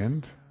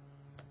find.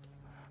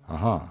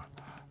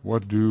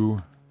 What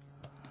do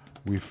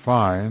we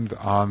find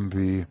on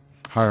the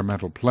higher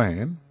mental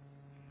plane?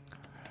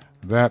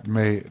 That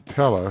may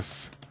tell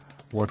us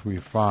what we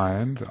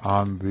find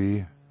on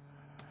the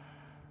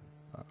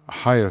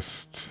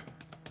highest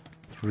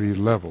 3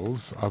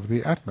 levels of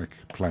the atmic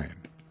plane.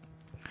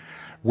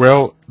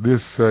 Well,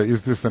 this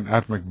is this an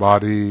atmic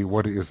body?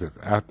 What is it?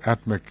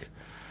 Atmic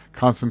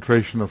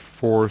concentration of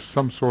force,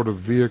 some sort of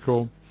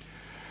vehicle?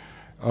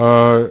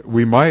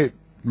 We might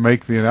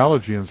make the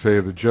analogy and say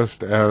that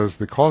just as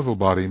the causal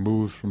body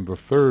moves from the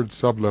 3rd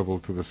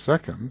sublevel to the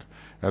 2nd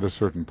at a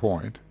certain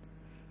point,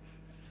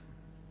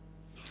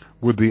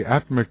 would the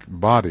atmic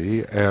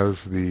body,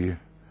 as the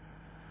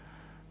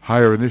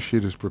higher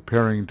initiate is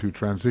preparing to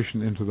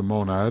transition into the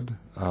monad,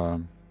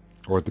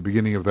 or at the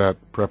beginning of that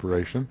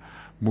preparation,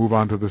 move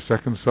on to the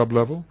 2nd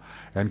sublevel?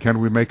 And can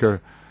we make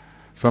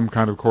some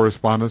kind of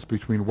correspondence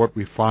between what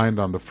we find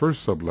on the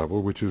 1st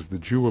sublevel, which is the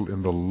jewel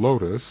in the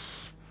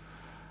lotus,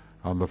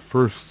 on the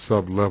 1st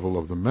sublevel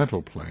of the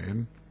mental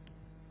plane?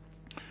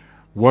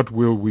 What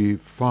will we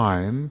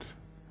find?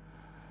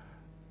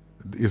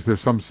 Is there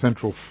some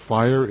central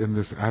fire in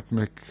this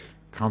atmic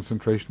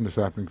concentration, this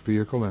atmic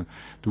vehicle, and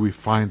do we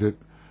find it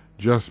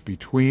just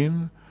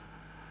between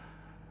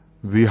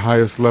the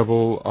highest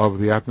level of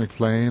the atmic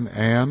plane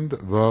and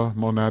the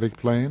monadic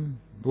plane?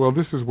 Well,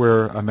 this is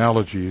where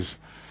analogies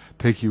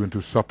take you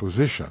into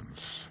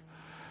suppositions,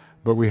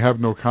 but we have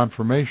no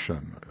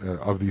confirmation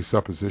of these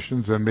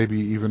suppositions, and maybe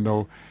even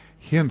no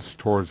hints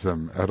towards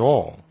them at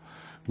all.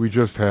 We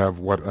just have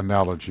what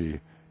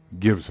analogy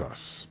gives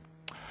us.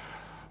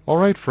 All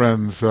right,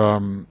 friends,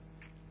 I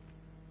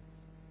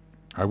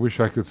wish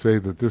I could say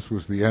that this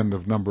was the end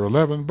of number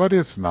 11, but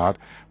it's not.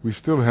 We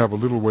still have a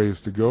little ways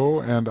to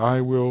go, and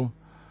I will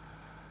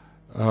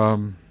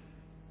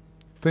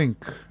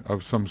think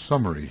of some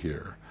summary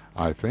here,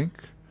 I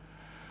think.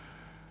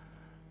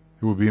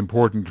 It will be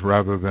important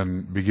rather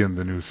than begin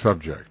the new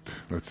subject.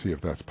 Let's see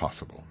if that's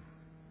possible.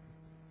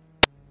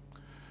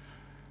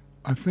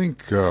 I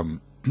think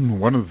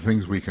one of the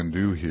things we can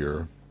do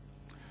here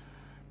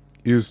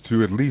is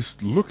to at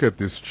least look at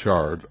this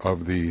chart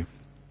of the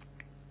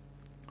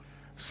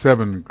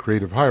 7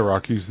 creative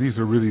hierarchies. These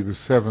are really the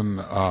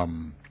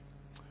 7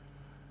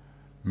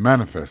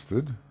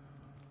 manifested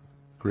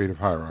creative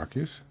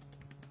hierarchies.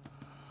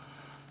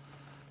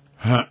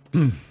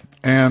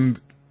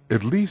 And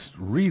at least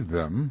read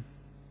them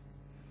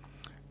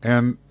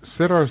and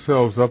set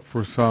ourselves up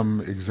for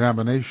some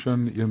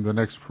examination in the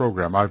next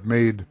program. I've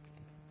made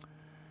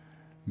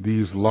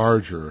these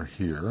larger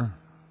here.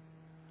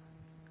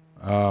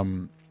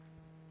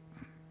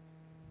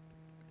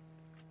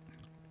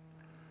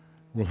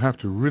 We'll have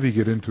to really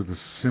get into the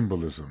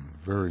symbolism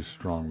very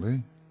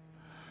strongly.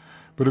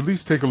 But at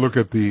least take a look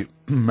at the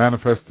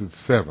manifested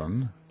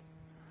 7,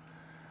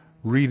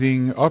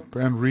 reading up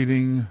and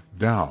reading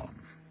down.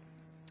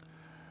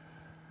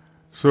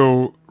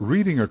 So,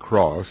 reading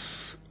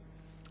across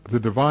the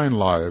divine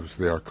lives,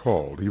 they are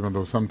called, even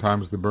though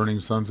sometimes the burning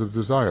sons of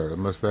desire,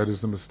 unless that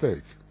is a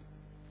mistake.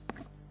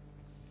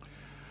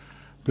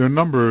 Their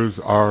numbers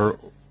are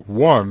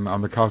 1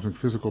 on the cosmic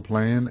physical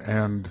plane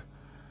and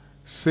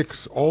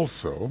 6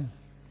 also,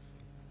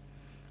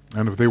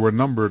 and if they were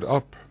numbered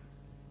up,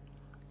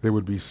 they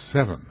would be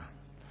 7,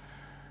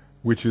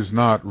 which is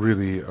not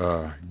really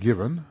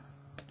given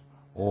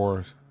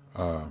or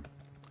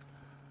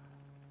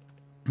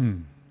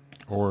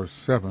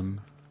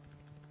 7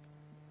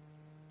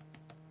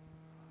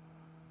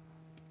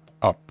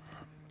 up.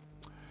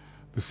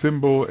 The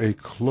symbol, a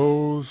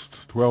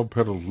closed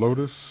 12-petaled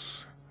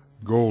lotus,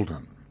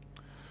 golden.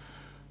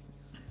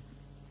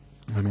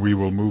 And we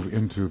will move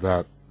into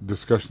that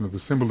discussion of the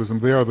symbolism.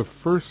 They are the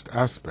first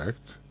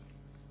aspect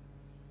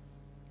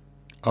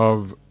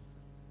of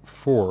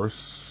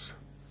force,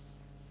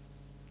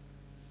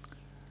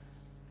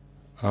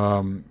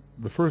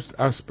 the first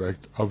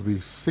aspect of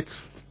the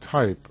sixth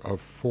type of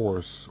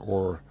force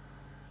or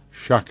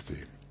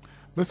Shakti.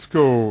 Let's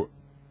go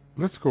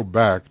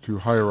back to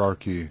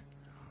hierarchy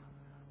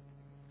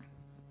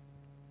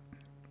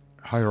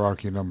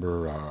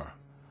number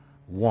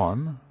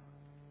 1.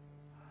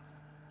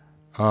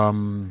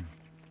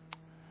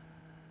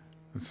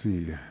 Let's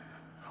see,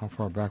 how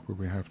far back would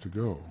we have to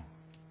go?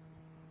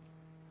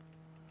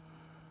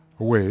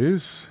 A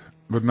ways,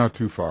 but not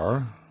too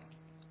far.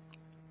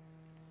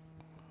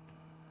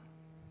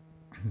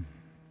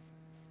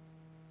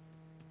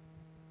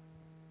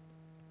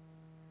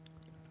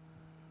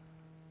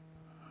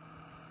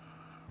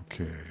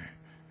 Okay,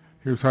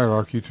 here's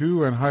hierarchy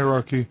 2, and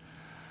hierarchy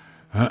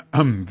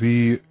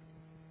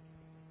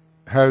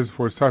has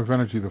for its type of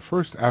energy the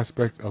first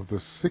aspect of the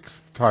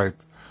sixth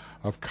type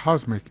of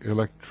cosmic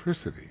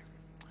electricity.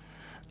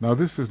 Now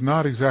this is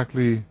not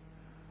exactly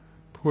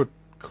put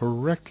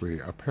correctly,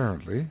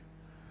 apparently.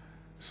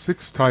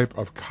 Sixth type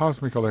of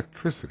cosmic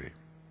electricity.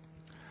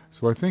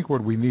 So I think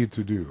what we need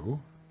to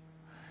do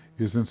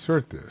is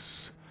insert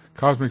this.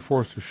 Cosmic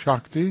force is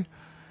Shakti,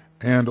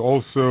 and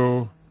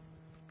also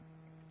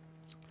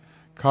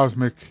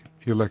cosmic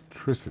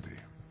electricity.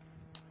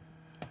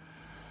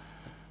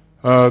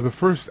 The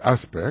first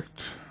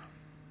aspect,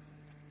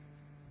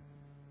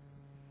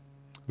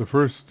 the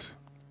first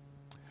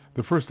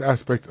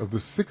aspect of the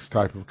sixth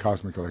type of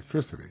cosmic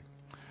electricity.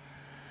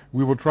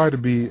 We will try to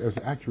be as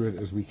accurate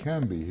as we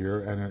can be here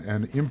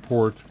and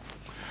import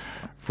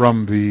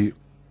from the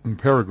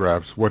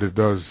paragraphs what it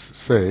does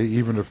say,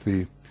 even if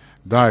the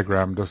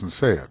diagram doesn't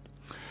say it.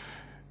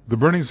 The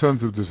burning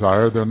suns of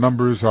desire, their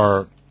numbers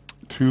are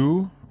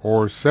 2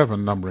 or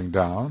 7 numbering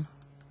down,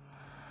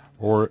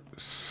 or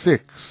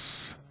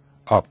 6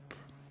 up.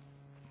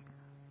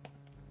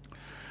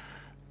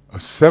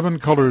 7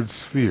 colored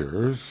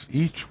spheres,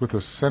 each with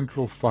a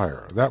central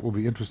fire. That will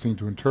be interesting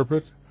to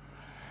interpret.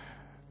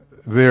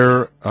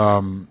 Their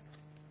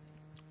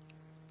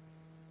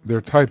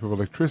type of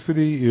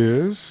electricity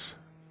is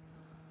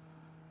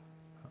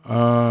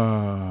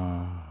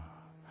the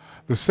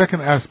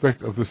second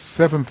aspect of the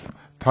seventh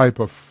type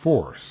of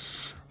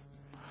force.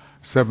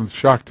 Seventh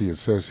Shakti, it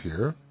says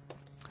here.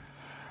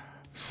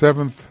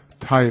 Seventh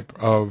type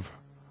of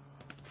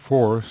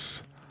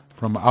force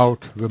from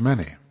out the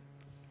many.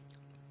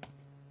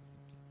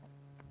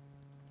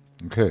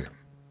 Okay.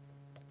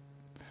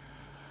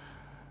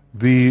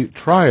 The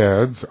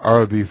triads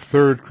are the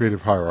third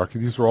creative hierarchy.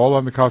 These are all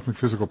on the cosmic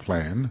physical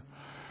plane.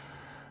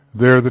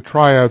 They're the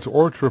triads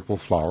or triple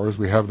flowers.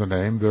 We have the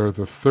name. They're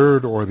the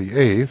third or the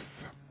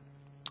eighth,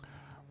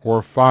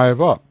 or 5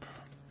 up.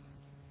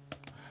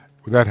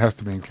 That has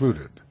to be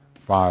included.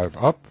 5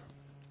 up.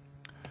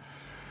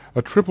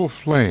 A triple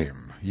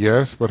flame,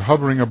 yes, but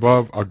hovering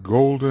above a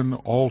golden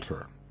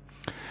altar.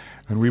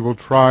 And we will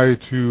try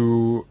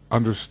to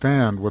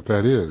understand what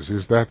that is.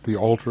 Is that the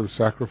altar of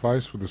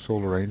sacrifice for the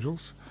solar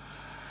angels?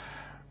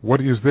 What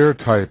is their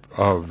type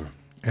of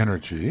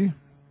energy?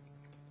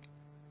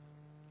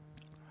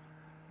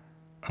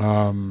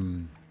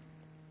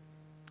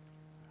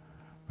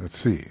 Let's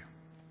see.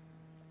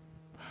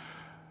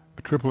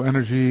 A triple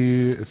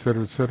energy,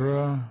 etc.,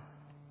 etc.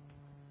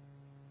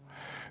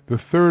 The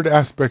third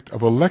aspect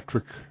of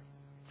electric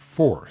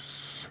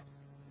force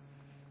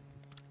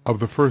of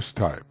the first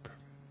type.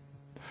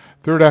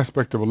 Third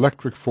aspect of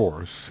electric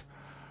force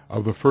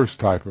of the first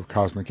type of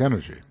cosmic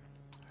energy.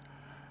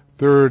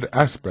 Third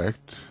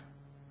aspect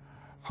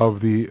of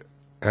the,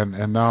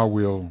 and now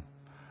we'll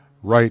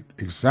write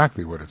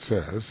exactly what it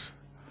says.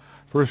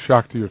 First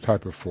Shakti, or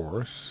type of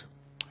force.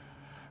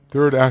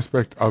 Third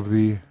aspect of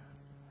the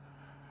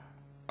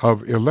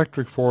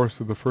electric force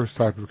of the first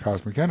type of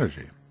cosmic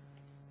energy.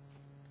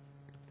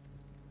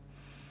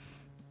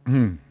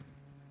 Of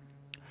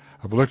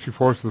electric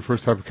force of the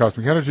first type of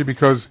cosmic energy,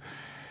 because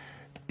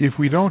if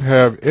we don't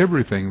have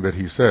everything that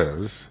he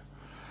says,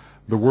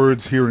 the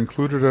words here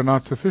included are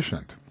not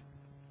sufficient.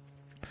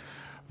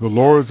 The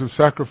lords of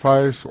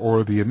sacrifice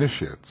or the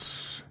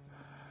initiates.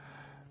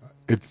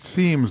 It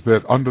seems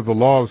that under the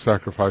law of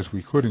sacrifice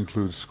we could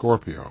include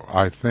Scorpio,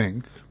 I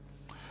think.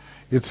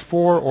 It's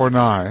 4 or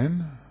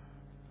 9,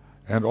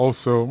 and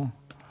also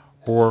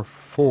or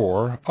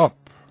 4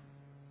 up.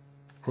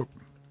 4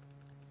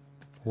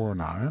 or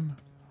 9.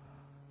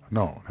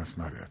 No, that's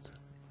not it.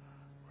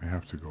 We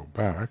have to go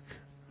back.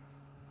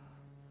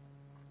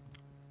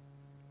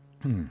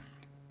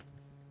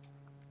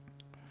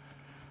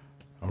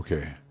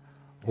 Okay.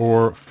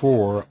 Or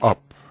 4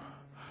 up.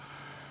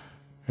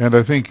 And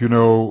I think, you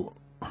know,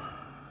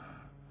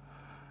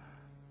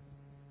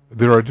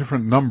 there are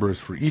different numbers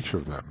for each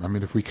of them. I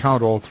mean, if we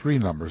count all 3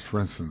 numbers, for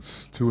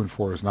instance, 2 and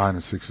 4 is 9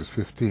 and 6 is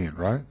 15,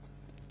 right?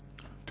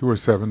 2 are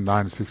 7, 9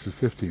 and 6 is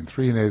 15,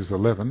 3 and 8 is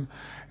 11,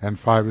 and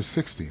 5 is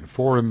 16.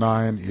 4 and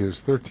 9 is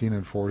 13,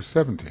 and 4 is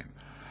 17.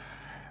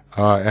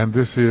 And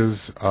this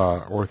is,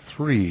 or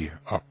 3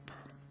 up.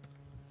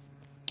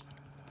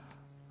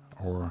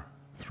 or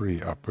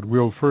 3 up. But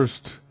we'll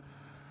first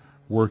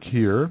work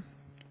here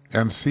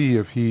and see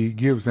if he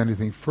gives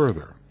anything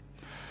further.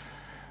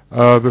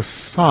 The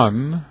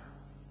sun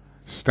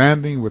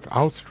standing with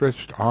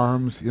outstretched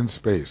arms in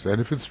space. And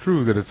if it's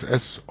true that it's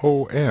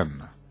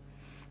S-O-N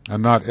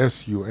and not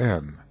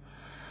S-U-N,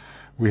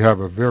 we have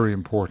a very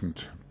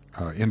important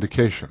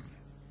indication.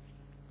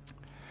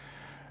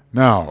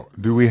 Now,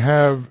 do we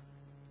have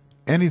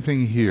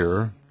anything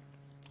here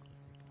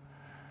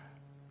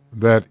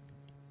that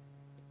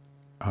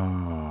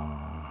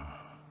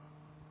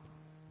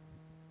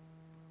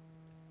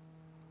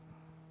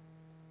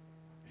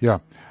yeah,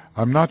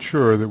 I'm not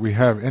sure that we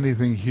have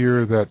anything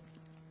here that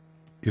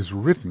is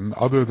written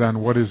other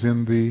than what is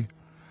in the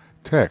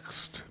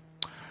text.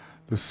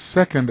 The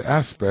second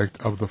aspect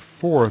of the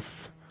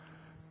fourth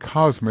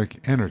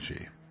cosmic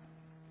energy.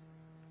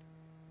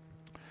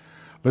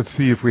 Let's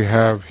see if we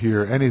have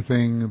here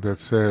anything that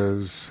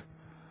says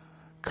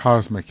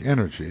cosmic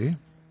energy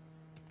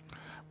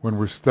when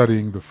we're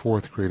studying the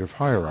fourth creative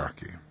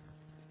hierarchy.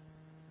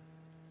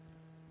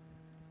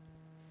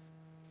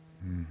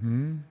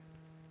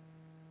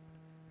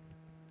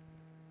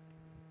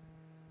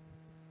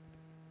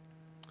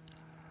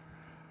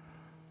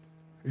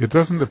 It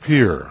doesn't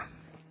appear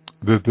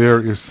that there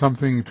is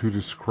something to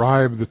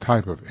describe the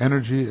type of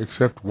energy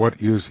except what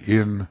is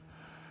in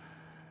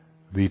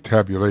the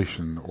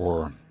tabulation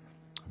or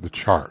the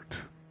chart.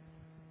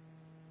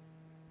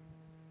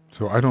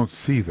 So I don't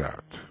see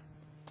that.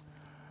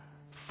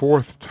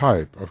 Fourth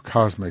type of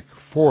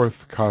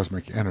fourth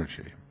cosmic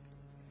energy.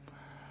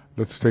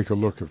 Let's take a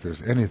look if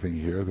there's anything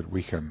here that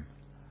we can.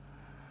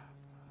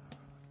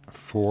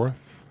 Fourth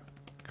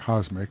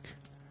cosmic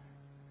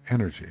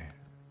energy.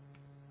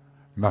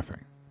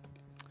 Nothing.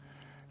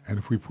 And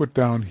if we put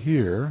down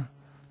here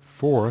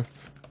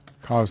fourth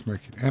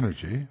cosmic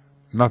energy,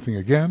 nothing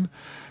again,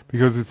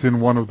 because it's in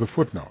one of the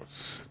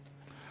footnotes.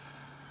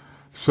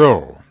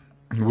 So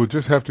we'll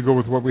just have to go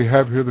with what we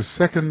have here, the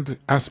second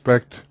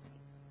aspect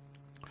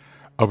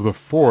of the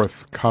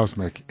fourth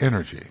cosmic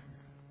energy.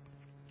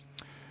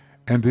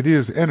 And it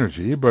is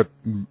energy, but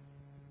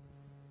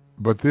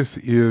this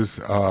is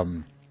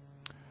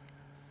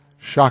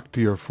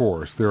Shakti or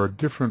force. There are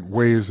different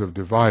ways of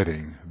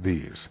dividing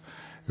these.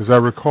 As I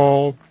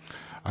recall,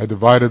 I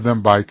divided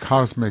them by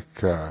cosmic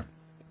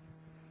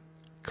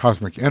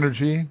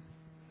energy,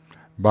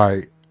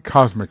 by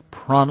cosmic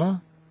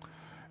prana,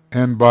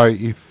 and by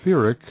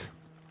etheric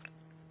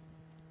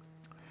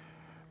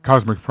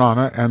cosmic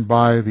prana, and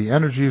by the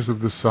energies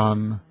of the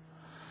sun,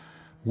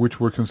 which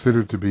were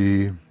considered to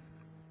be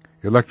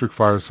electric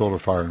fire, solar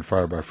fire, and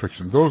fire by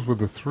friction. Those were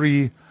the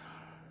three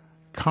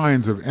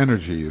kinds of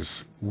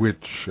energies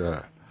which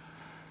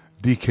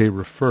D.K.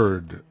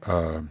 referred,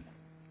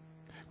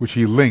 which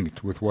he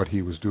linked with what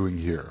he was doing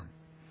here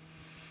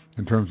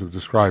in terms of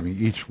describing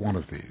each one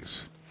of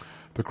these.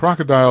 The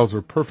crocodiles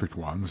are perfect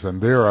ones, and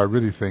there I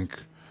really think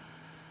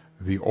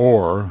the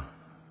ore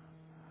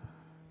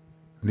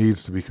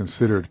needs to be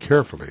considered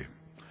carefully,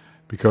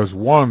 because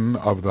one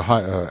of the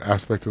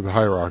aspect of the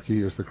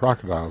hierarchy is the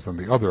crocodiles, and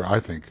the other, I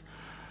think,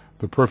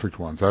 the perfect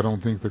ones. I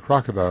don't think the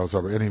crocodiles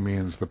are by any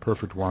means the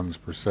perfect ones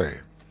per se.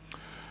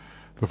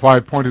 The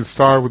five-pointed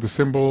star with the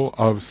symbol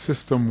of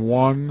System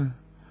 1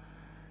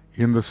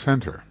 in the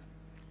center.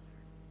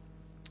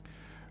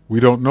 We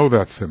don't know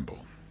that symbol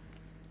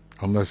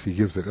unless he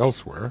gives it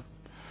elsewhere.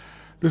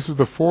 This is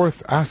the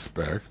fourth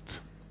aspect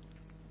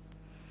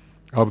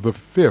of the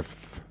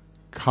fifth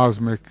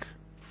cosmic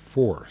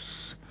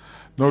force.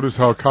 Notice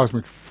how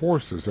cosmic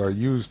forces are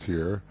used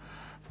here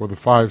for the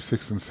 5,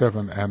 6, and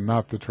 7, and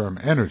not the term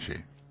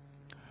energy.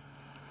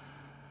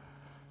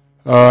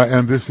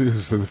 And this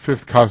is the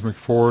fifth cosmic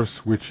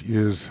force, which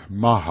is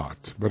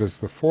Mahat. But it's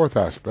the fourth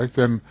aspect,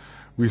 and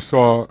we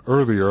saw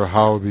earlier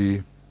how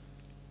the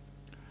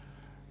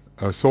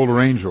solar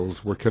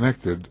angels were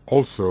connected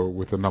also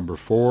with the number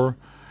 4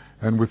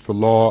 and with the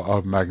law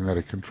of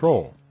magnetic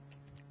control.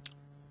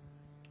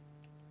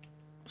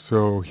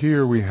 So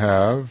here we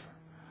have,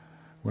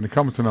 when it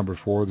comes to number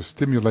 4, the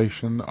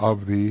stimulation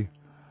of the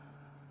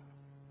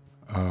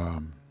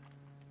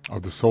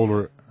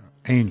solar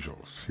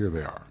angels. Here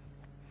they are.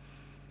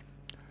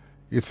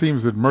 It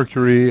seems that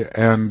Mercury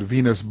and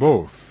Venus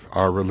both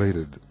are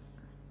related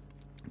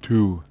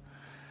to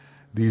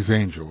these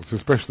angels,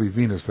 especially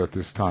Venus at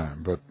this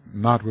time, but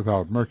not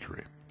without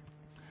Mercury.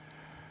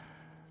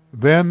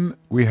 Then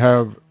we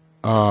have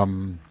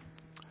the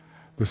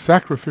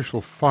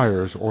sacrificial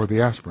fires, or the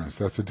aspirants.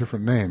 That's a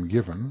different name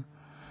given.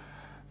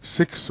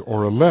 6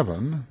 or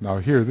 11. Now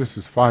here, this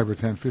is 5 or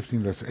 10,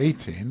 15, that's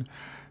 18.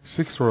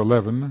 6 or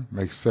 11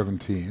 makes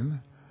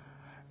 17,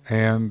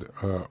 and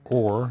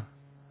or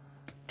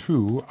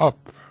 2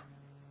 up.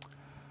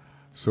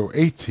 So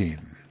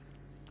 18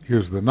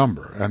 is the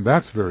number, and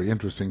that's very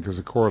interesting because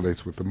it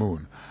correlates with the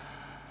moon.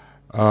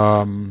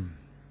 No.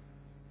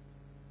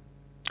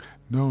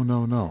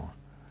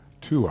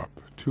 2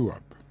 up, 2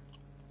 up.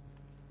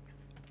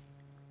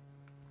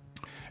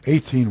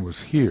 18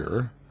 was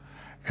here,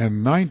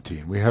 and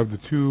 19, we have the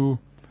two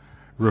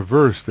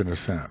reversed in a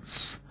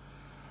sense.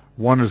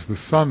 One is the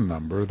sun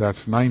number,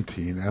 that's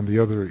 19, and the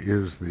other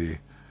is the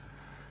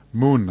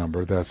moon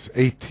number, that's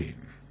 18.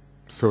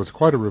 So it's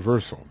quite a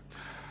reversal.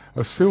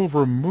 A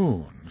silver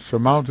moon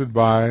surmounted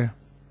by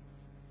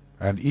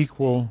an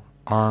equal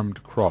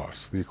armed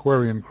cross, the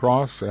Aquarian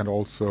cross, and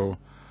also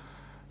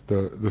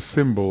the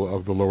symbol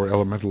of the lower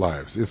elemental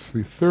lives. It's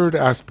the third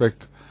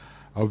aspect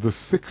of the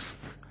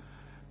sixth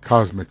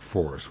cosmic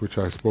force, which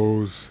I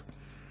suppose,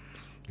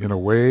 in a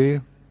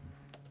way,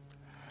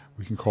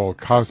 we can call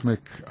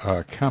cosmic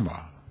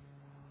Kama.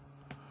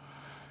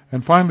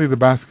 And finally, the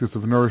baskets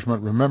of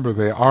nourishment. Remember,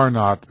 they are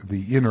not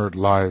the inert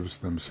lives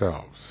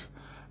themselves.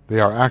 They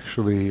are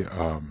actually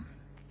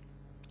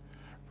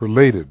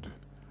related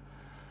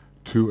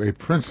to a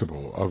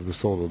principle of the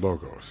Solar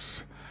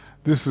Logos.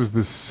 This is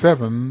the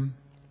 7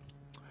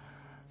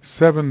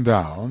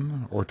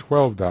 down, or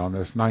 12 down,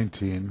 that's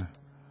 19,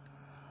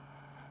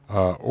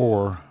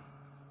 or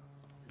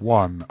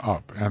 1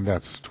 up, and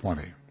that's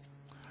 20.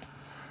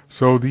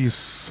 So these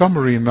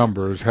summary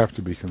numbers have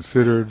to be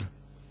considered: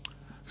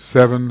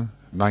 7,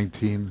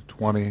 19,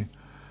 20,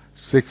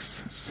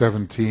 6,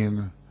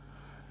 17,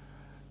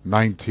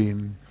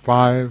 19,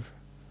 5,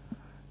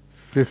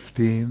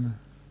 15.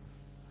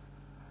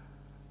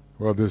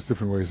 Well, there's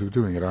different ways of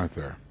doing it, aren't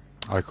there?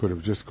 I could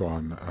have just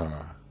gone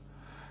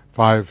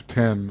 5,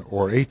 10,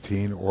 or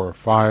 18, or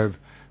 5,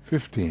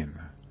 15,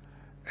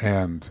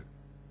 and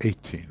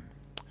 18,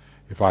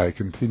 if I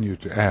continue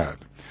to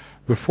add.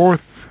 The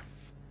fourth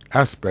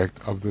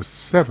aspect of the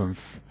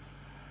seventh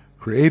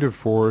creative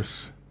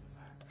force,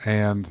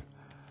 and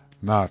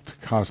not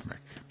cosmic.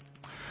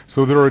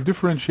 So there are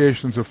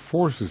differentiations of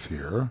forces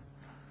here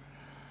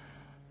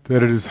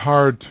that it is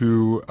hard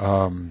to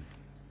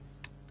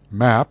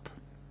map.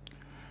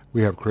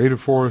 We have creative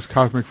force,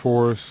 cosmic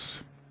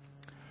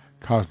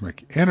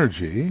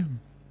energy.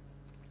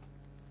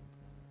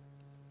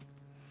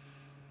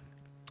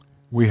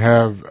 We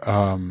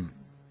have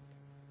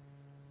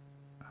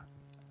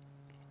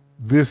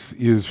this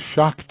is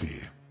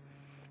Shakti,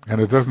 and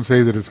it doesn't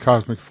say that it's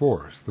cosmic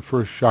force. The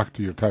first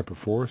Shakti, or type of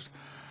force,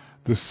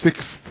 the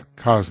sixth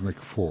cosmic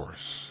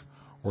force,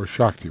 or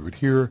Shakti. But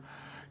here,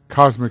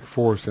 cosmic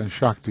force and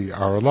Shakti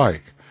are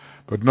alike.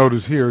 But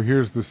notice here,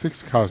 here's the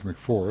sixth cosmic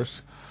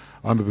force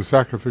under the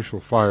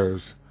sacrificial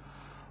fires,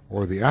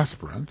 or the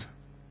aspirant.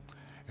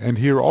 And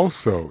here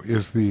also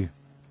is the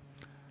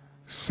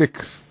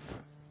sixth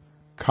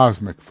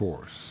cosmic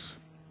force,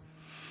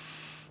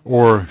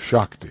 or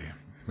Shakti.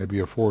 Maybe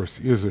a force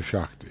is a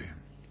Shakti.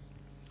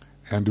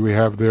 And do we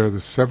have there the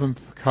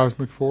seventh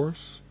cosmic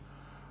force,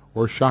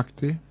 or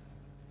Shakti?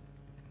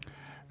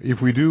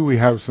 If we do, we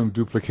have some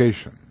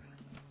duplication.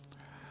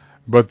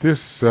 But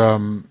this,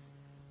 DK's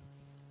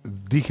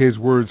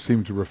words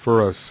seem to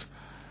refer us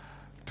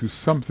to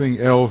something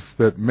else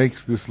that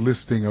makes this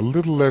listing a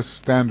little less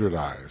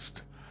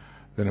standardized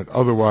than it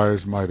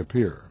otherwise might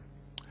appear.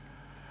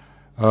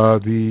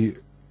 The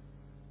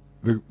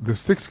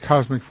sixth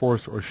cosmic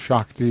force, or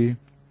Shakti,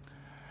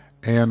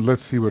 and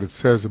let's see what it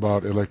says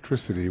about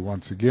electricity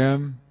once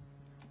again.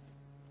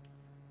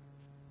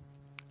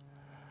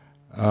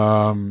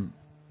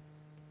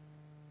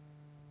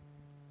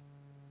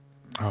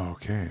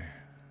 Okay,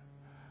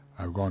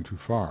 I've gone too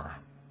far,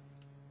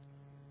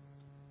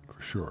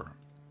 for sure.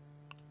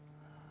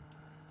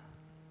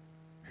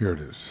 Here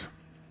it is.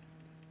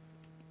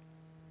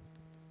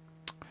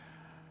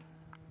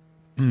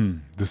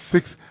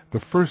 The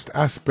first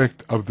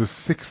aspect of the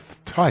sixth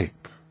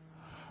type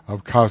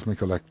of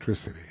cosmic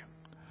electricity.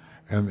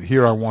 And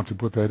here I want to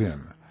put that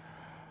in.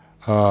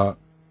 Of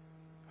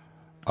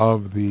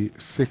the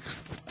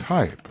sixth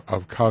type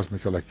of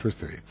cosmic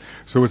electricity.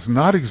 So it's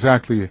not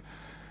exactly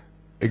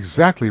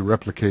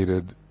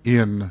replicated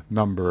in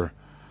number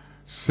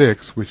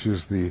 6, which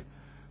is the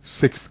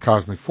sixth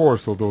cosmic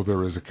force, although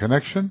there is a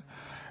connection.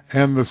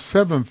 And the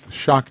seventh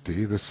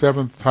Shakti, the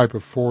seventh type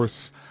of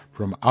force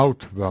from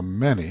out the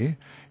many,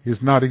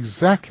 is not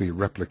exactly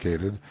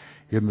replicated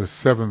in the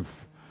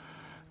seventh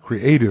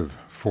creative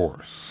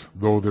force,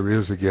 though there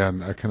is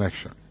again a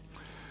connection.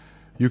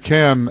 You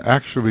can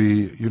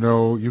actually,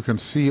 you can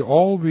see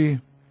all the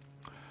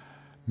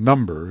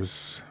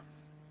numbers.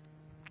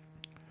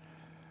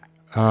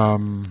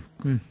 Let's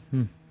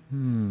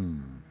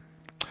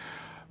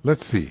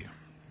see.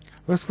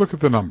 Let's look at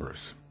the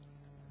numbers.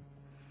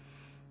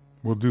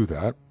 We'll do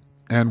that,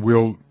 and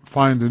we'll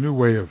find a new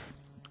way of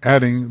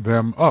adding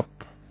them up.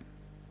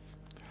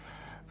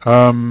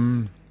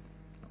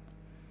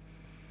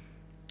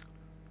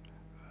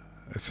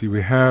 Let's see,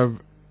 we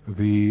have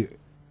the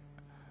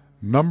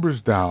numbers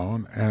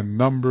down and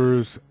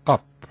numbers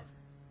up.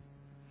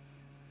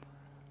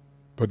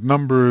 But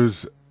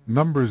numbers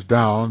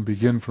down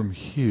begin from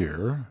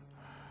here,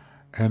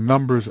 and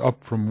numbers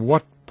up from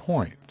what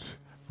point?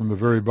 From the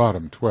very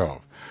bottom,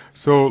 12.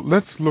 So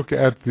let's look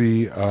at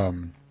the,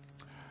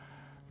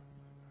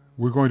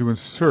 we're going to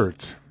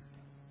insert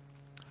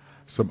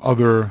some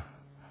other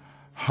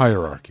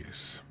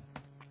hierarchies.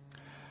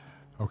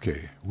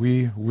 Okay,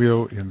 we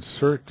will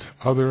insert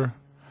other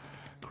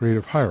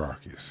creative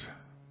hierarchies.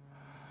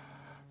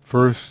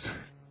 First,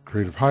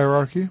 creative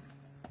hierarchy,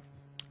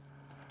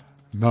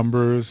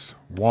 numbers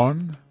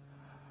 1,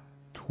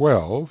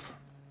 12,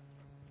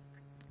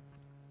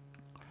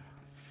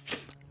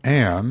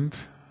 and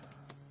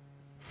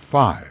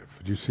 5.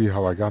 Do you see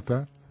how I got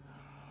that?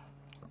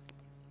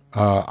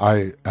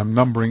 I am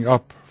numbering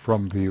up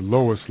from the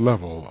lowest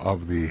level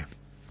of the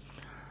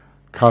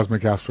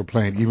cosmic astral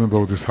plane, even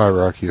though this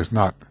hierarchy is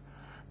not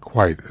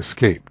quite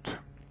escaped.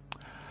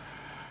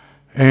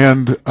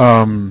 And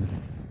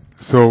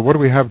so what do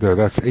we have there?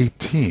 That's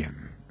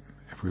 18,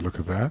 if we look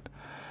at that.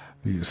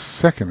 The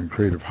second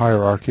creative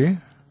hierarchy,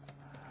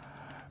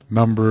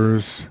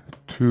 numbers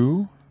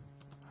 2,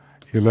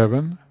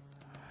 11,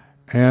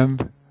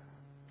 and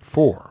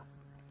 4.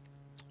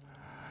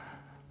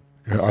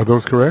 Are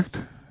those correct?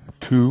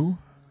 2,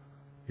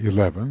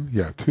 11.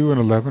 Yeah, 2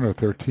 and 11 are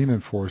 13,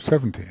 and 4 is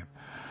 17.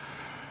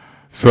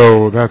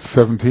 So that's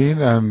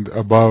 17, and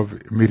above,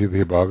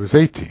 immediately above, is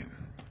 18.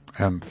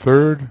 And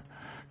third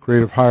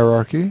creative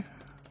hierarchy,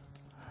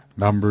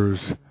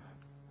 numbers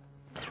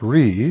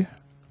 3,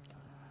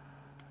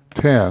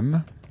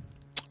 10,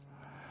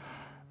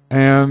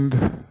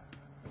 and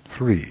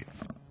 3.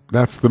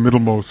 That's the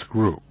middlemost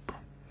group.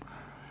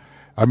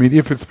 I mean,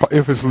 if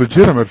it's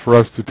legitimate for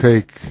us to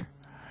take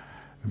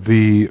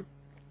the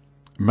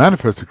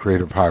manifested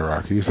creative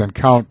hierarchies and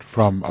count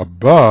from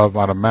above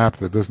on a map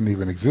that doesn't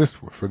even exist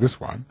for this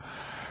one,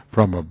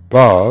 from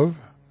above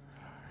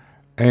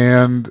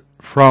and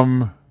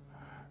from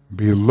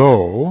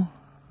below,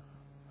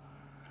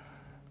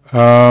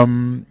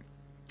 and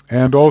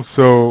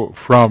also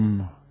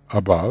from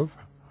above.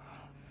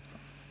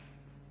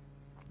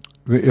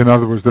 In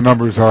other words, the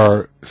numbers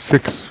are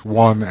 6,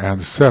 1,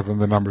 and 7.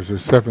 The numbers are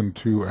 7,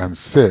 2, and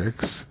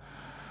 6.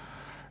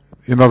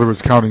 In other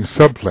words, counting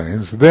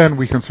subplanes. Then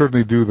we can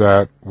certainly do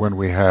that when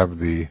we have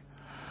the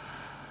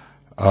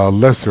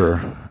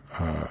lesser,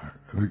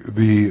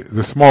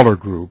 the smaller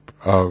group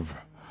of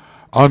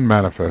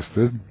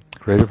unmanifested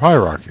creative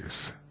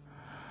hierarchies.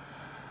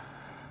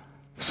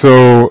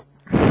 So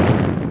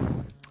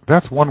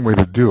that's one way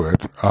to do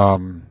it.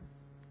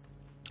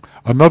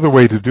 Another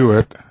way to do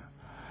it,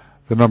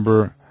 the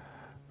number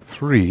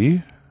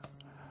 3,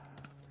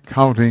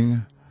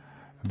 counting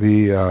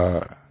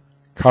the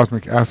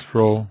cosmic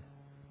astral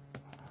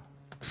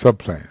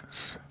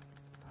subplanes.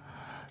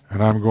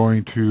 And I'm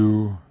going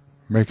to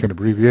make an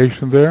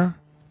abbreviation there.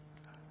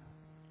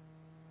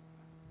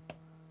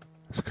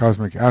 It's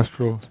cosmic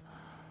astral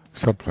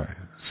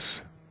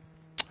subplanes.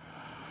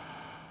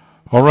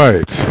 All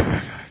right,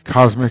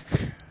 cosmic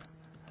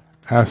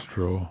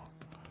astral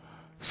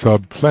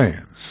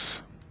subplanes.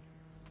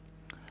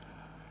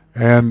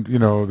 And, you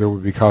know, there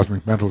would be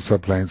cosmic mental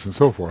subplanes and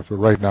so forth, but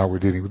right now we're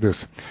dealing with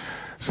this.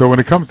 So when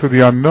it comes to the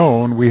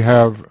unknown, we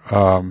have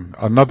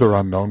another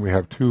unknown. We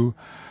have 2,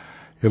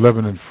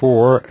 11, and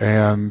 4,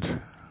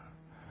 and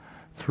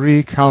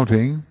 3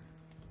 counting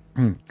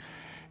in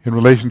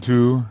relation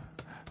to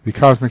the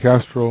cosmic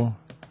astral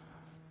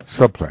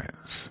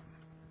subplanes.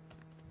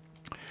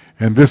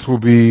 And this will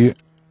be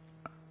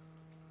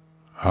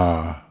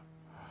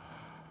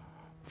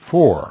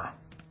 4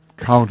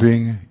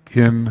 counting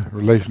in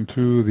relation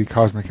to the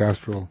cosmic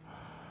astral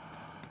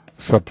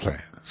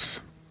subplanes.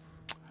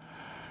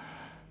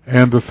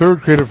 And the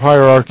third creative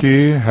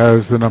hierarchy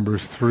has the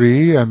numbers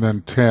 3 and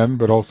then 10,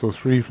 but also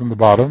 3 from the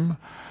bottom,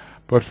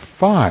 but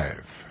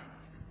 5.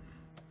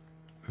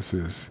 This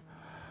is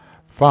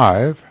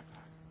 5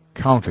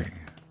 counting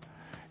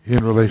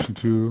in relation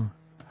to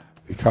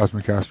the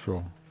cosmic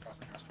astral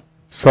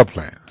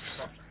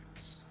subplanes.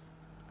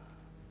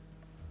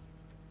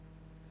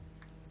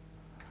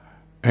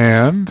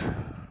 And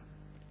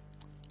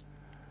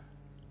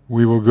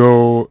we will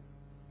go,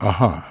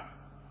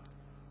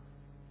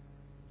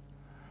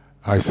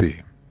 I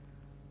see.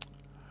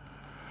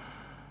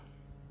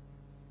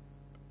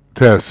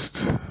 Test,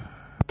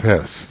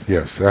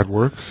 yes, that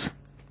works.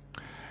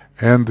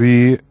 And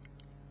the,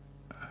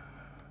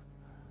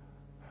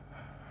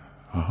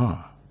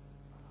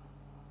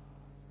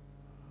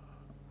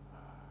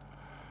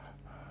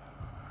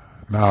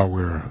 now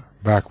we're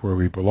back where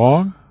we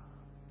belong.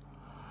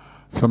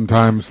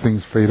 Sometimes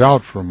things fade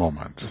out for a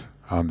moment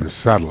on this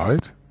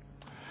satellite.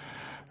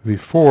 The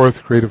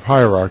fourth creative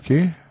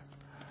hierarchy,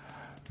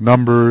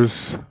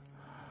 numbers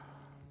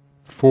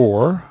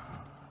 4,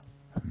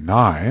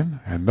 9,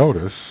 and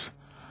notice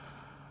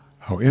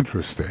how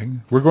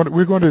interesting. We're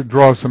going to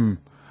draw some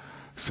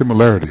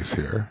similarities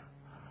here.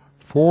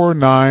 4,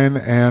 9,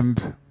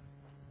 and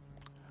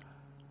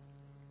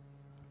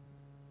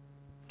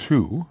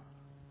 2,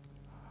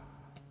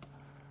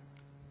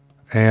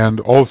 and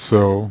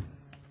also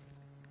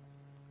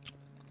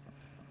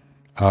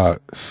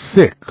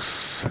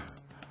 6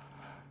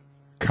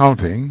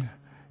 counting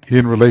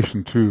in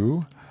relation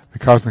to the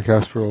cosmic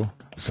astral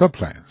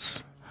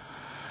subplanes.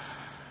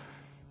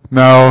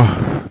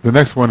 Now, the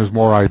next one is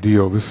more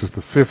ideal. This is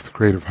the fifth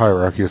creative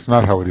hierarchy. It's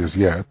not how it is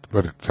yet,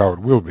 but it's how it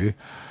will be.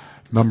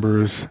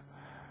 Numbers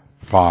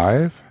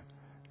 5,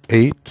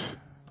 8,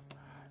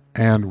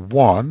 and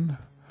 1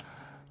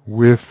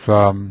 with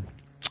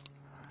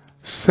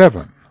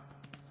 7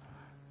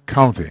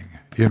 counting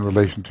in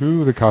relation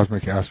to the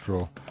cosmic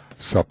astral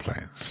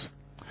subplanes.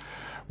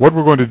 What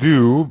we're going to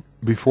do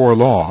before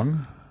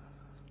long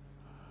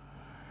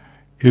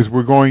is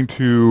we're going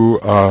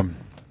to,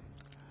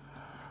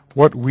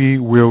 what we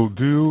will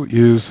do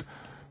is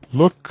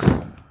look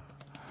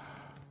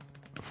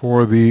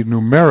for the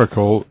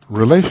numerical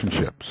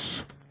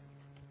relationships.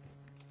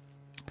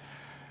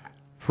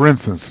 For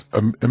instance,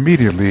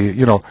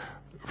 immediately,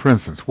 for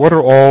instance, what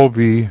are all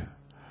the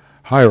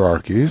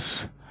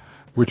hierarchies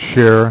which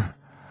share,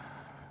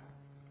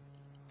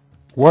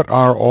 what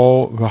are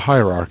all the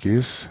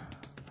hierarchies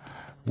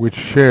which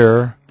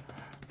share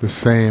the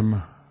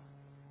same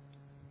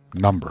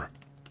number?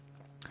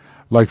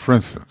 Like, for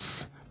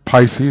instance,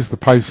 Pisces, the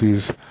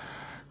Pisces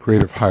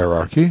creative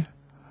hierarchy,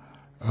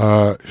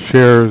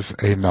 shares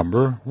a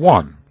number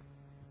 1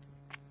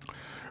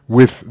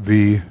 with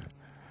the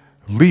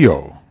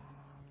Leo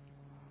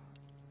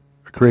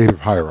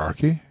creative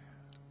hierarchy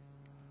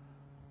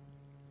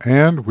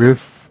and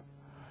with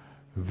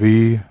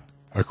the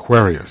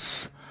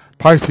Aquarius.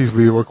 Pisces,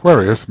 Leo,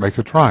 Aquarius make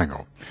a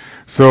triangle.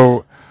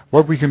 So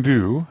what we can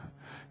do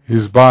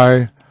is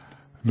by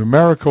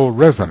numerical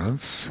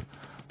resonance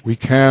we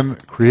can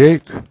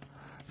create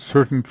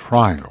certain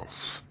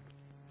triangles.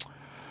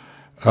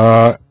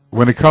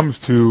 When it comes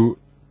to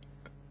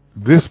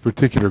this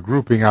particular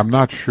grouping, I'm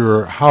not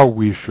sure how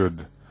we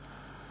should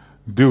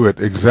do it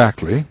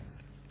exactly.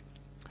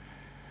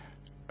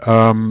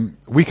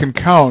 We can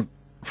count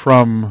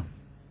from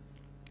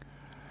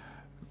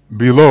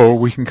below,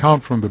 we can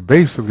count from the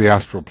base of the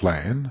astral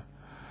plane,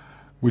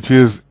 which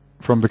is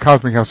from the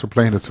cosmic astral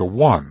plane, it's a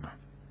 1,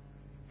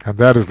 and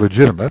that is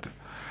legitimate.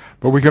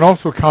 But we can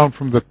also count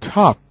from the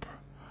top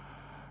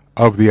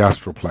of the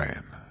astral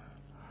plane.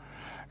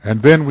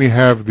 And then we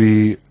have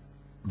the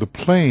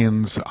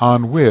planes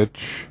on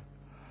which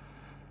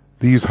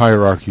these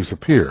hierarchies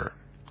appear.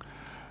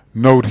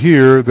 Note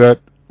here that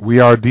we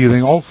are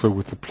dealing also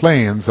with the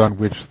planes on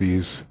which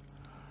these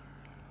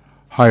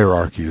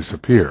hierarchies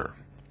appear.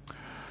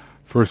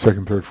 First,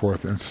 second, third,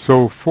 fourth, and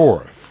so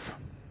forth.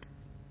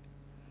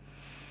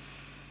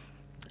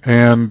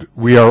 And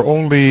we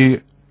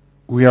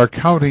are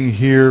counting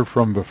here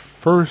from the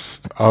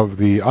first of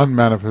the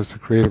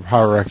unmanifested creative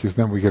hierarchies,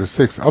 then we get a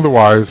 6.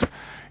 Otherwise,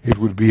 it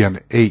would be an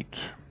 8.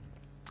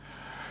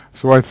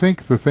 So I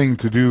think the thing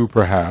to do,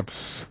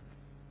 perhaps,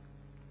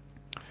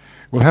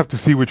 we'll have to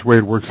see which way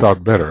it works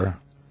out better,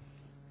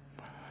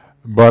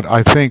 but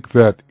I think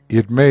that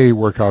it may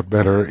work out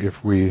better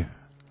if we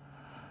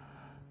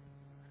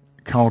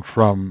count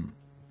from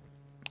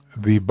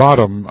the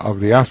bottom of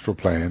the astral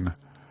plane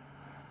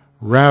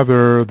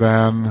rather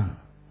than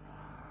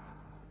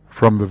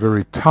from the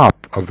very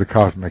top of the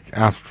cosmic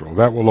astral.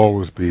 That will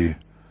always be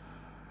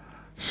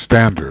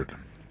standard.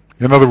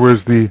 In other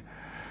words, the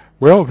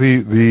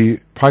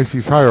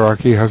Pisces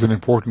hierarchy has an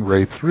important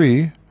ray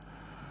 3,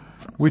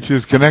 which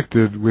is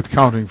connected with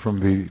counting from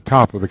the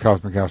top of the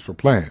cosmic astral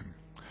plane.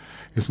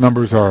 Its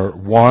numbers are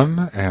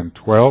 1 and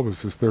 12,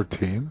 this is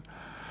 13,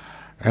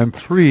 and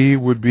 3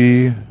 would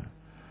be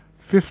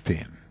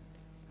 15.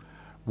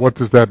 What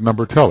does that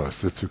number tell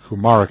us? It's a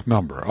Kumaric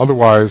number.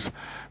 Otherwise,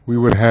 we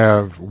would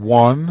have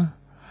 1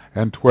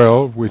 and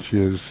 12, which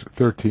is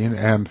 13,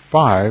 and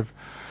 5,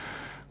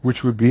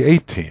 which would be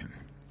 18.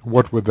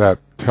 What would that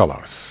tell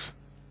us?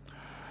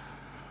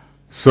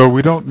 So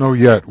we don't know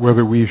yet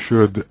whether we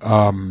should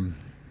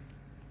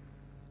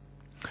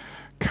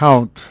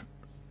count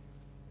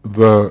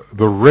the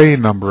ray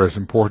number as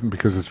important,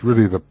 because it's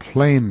really the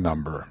plane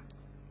number.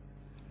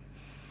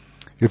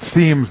 It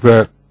seems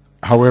that,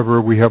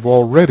 however, we have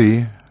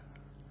already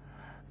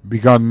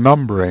begun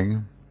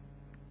numbering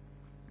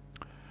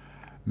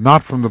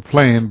not from the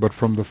plane but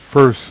from the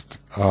first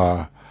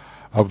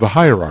of the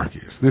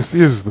hierarchies. This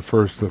is the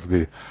first of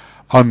the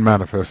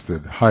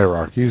unmanifested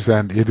hierarchies,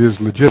 and it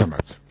is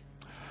legitimate.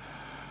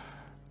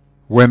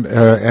 These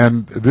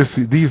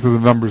are the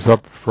numbers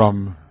up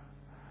from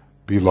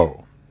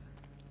below.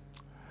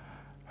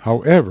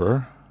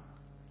 However,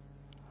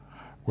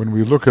 when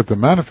we look at the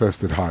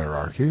manifested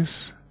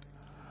hierarchies,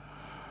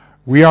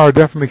 we are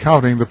definitely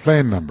counting the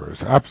plane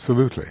numbers,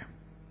 absolutely.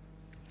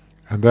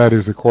 And that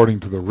is according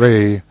to the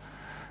ray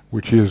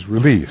which is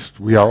released.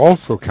 We are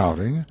also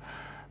counting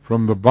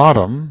from the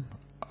bottom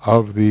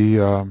of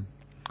the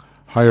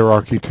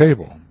hierarchy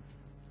table.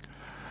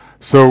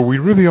 So we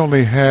really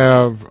only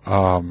have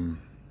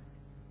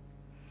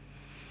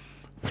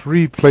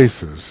 3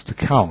 places to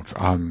count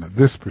on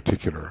this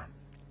particular.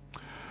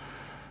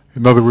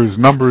 In other words,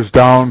 numbers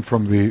down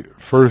from the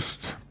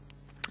first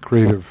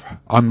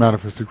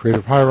unmanifested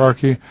creative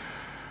hierarchy,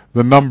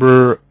 the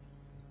number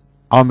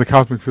on the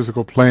cosmic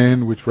physical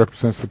plane, which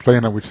represents the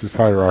plane on which this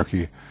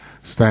hierarchy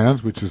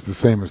stands, which is the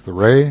same as the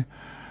ray,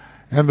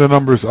 and the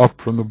numbers up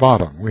from the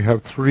bottom. We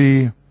have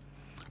 3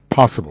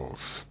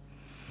 possibles.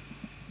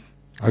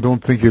 I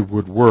don't think it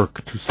would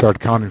work to start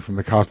counting from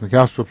the cosmic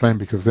astral plane,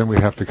 because then we'd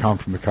have to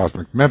count from the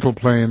cosmic mental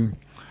plane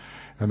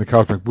and the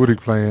cosmic buddhic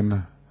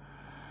plane.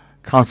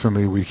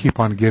 Constantly we keep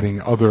on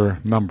getting other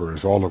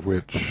numbers, all of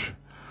which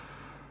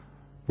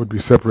would be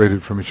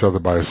separated from each other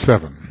by a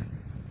 7.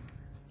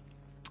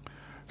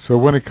 So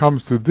when it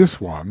comes to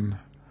this one,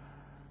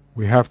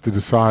 we have to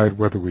decide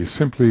whether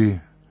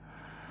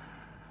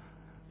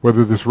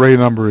this ray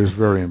number is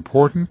very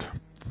important,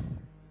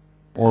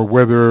 or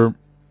whether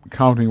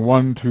counting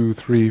 1, 2,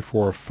 3,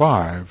 4,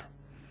 5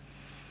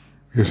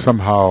 is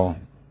somehow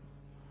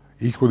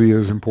equally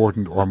as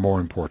important or more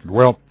important.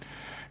 Well,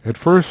 at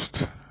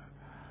first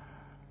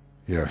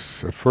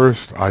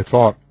I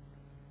thought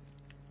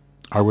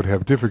I would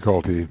have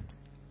difficulty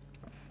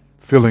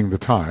filling the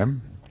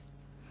time,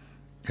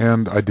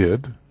 and I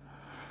did,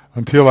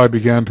 until I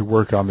began to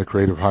work on the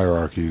creative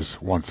hierarchies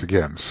once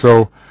again.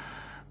 So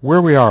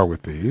where we are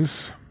with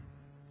these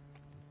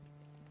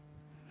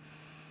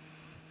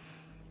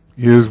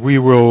is we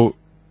will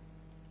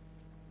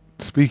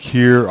speak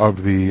here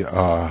of the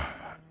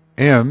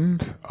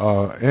end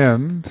of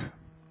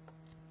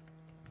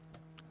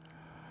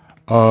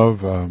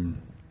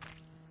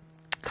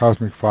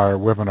Cosmic Fire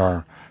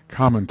webinar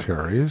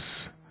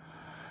commentaries,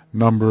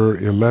 number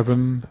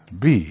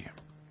 11B.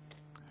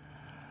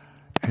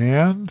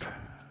 And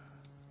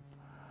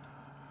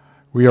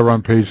we are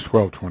on page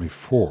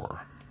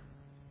 1224.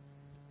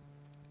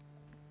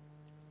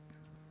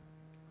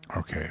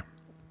 Okay.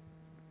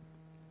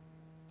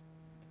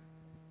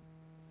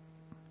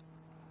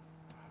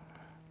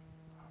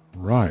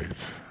 Right.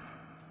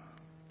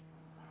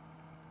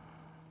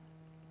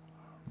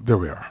 There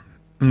we are.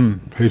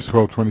 Page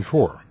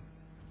 1224.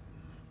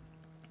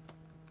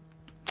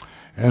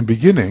 And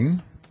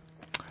beginning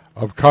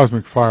of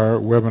Cosmic Fire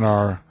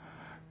webinar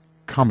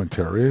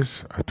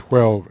commentaries,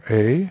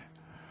 12A,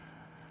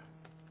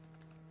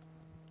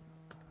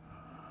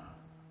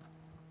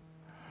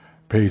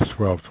 page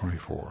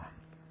 1224.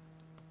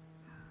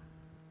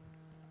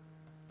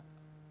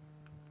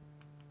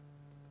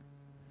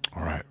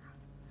 All right.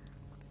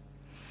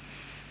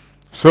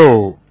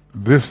 So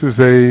this is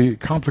a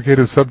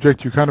complicated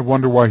subject. You kind of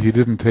wonder why he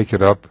didn't take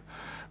it up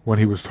when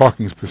he was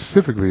talking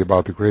specifically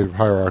about the creative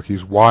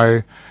hierarchies.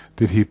 Why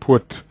did he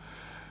put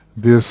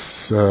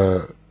this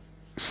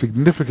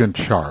significant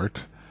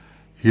chart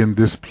in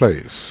this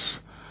place?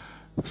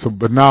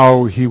 But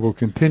now he will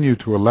continue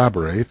to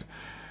elaborate,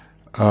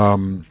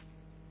 and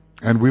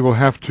we will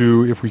have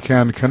to, if we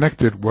can,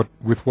 connect it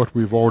with what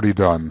we've already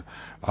done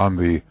on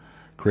the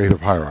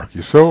creative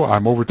hierarchy. So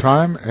I'm over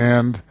time,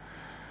 and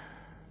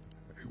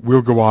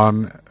we'll go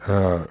on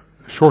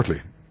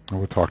shortly. I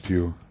will talk to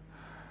you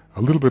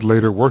a little bit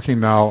later,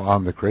 working now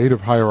on the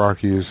creative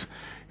hierarchies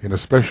in a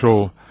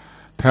special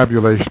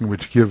tabulation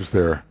which gives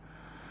their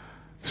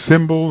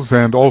symbols,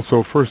 and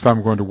also first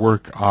I'm going to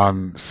work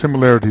on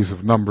similarities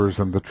of numbers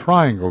and the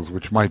triangles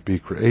which might be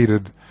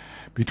created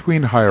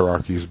between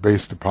hierarchies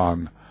based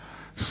upon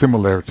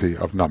similarity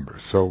of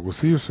numbers. So we'll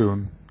see you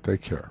soon.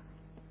 Take care.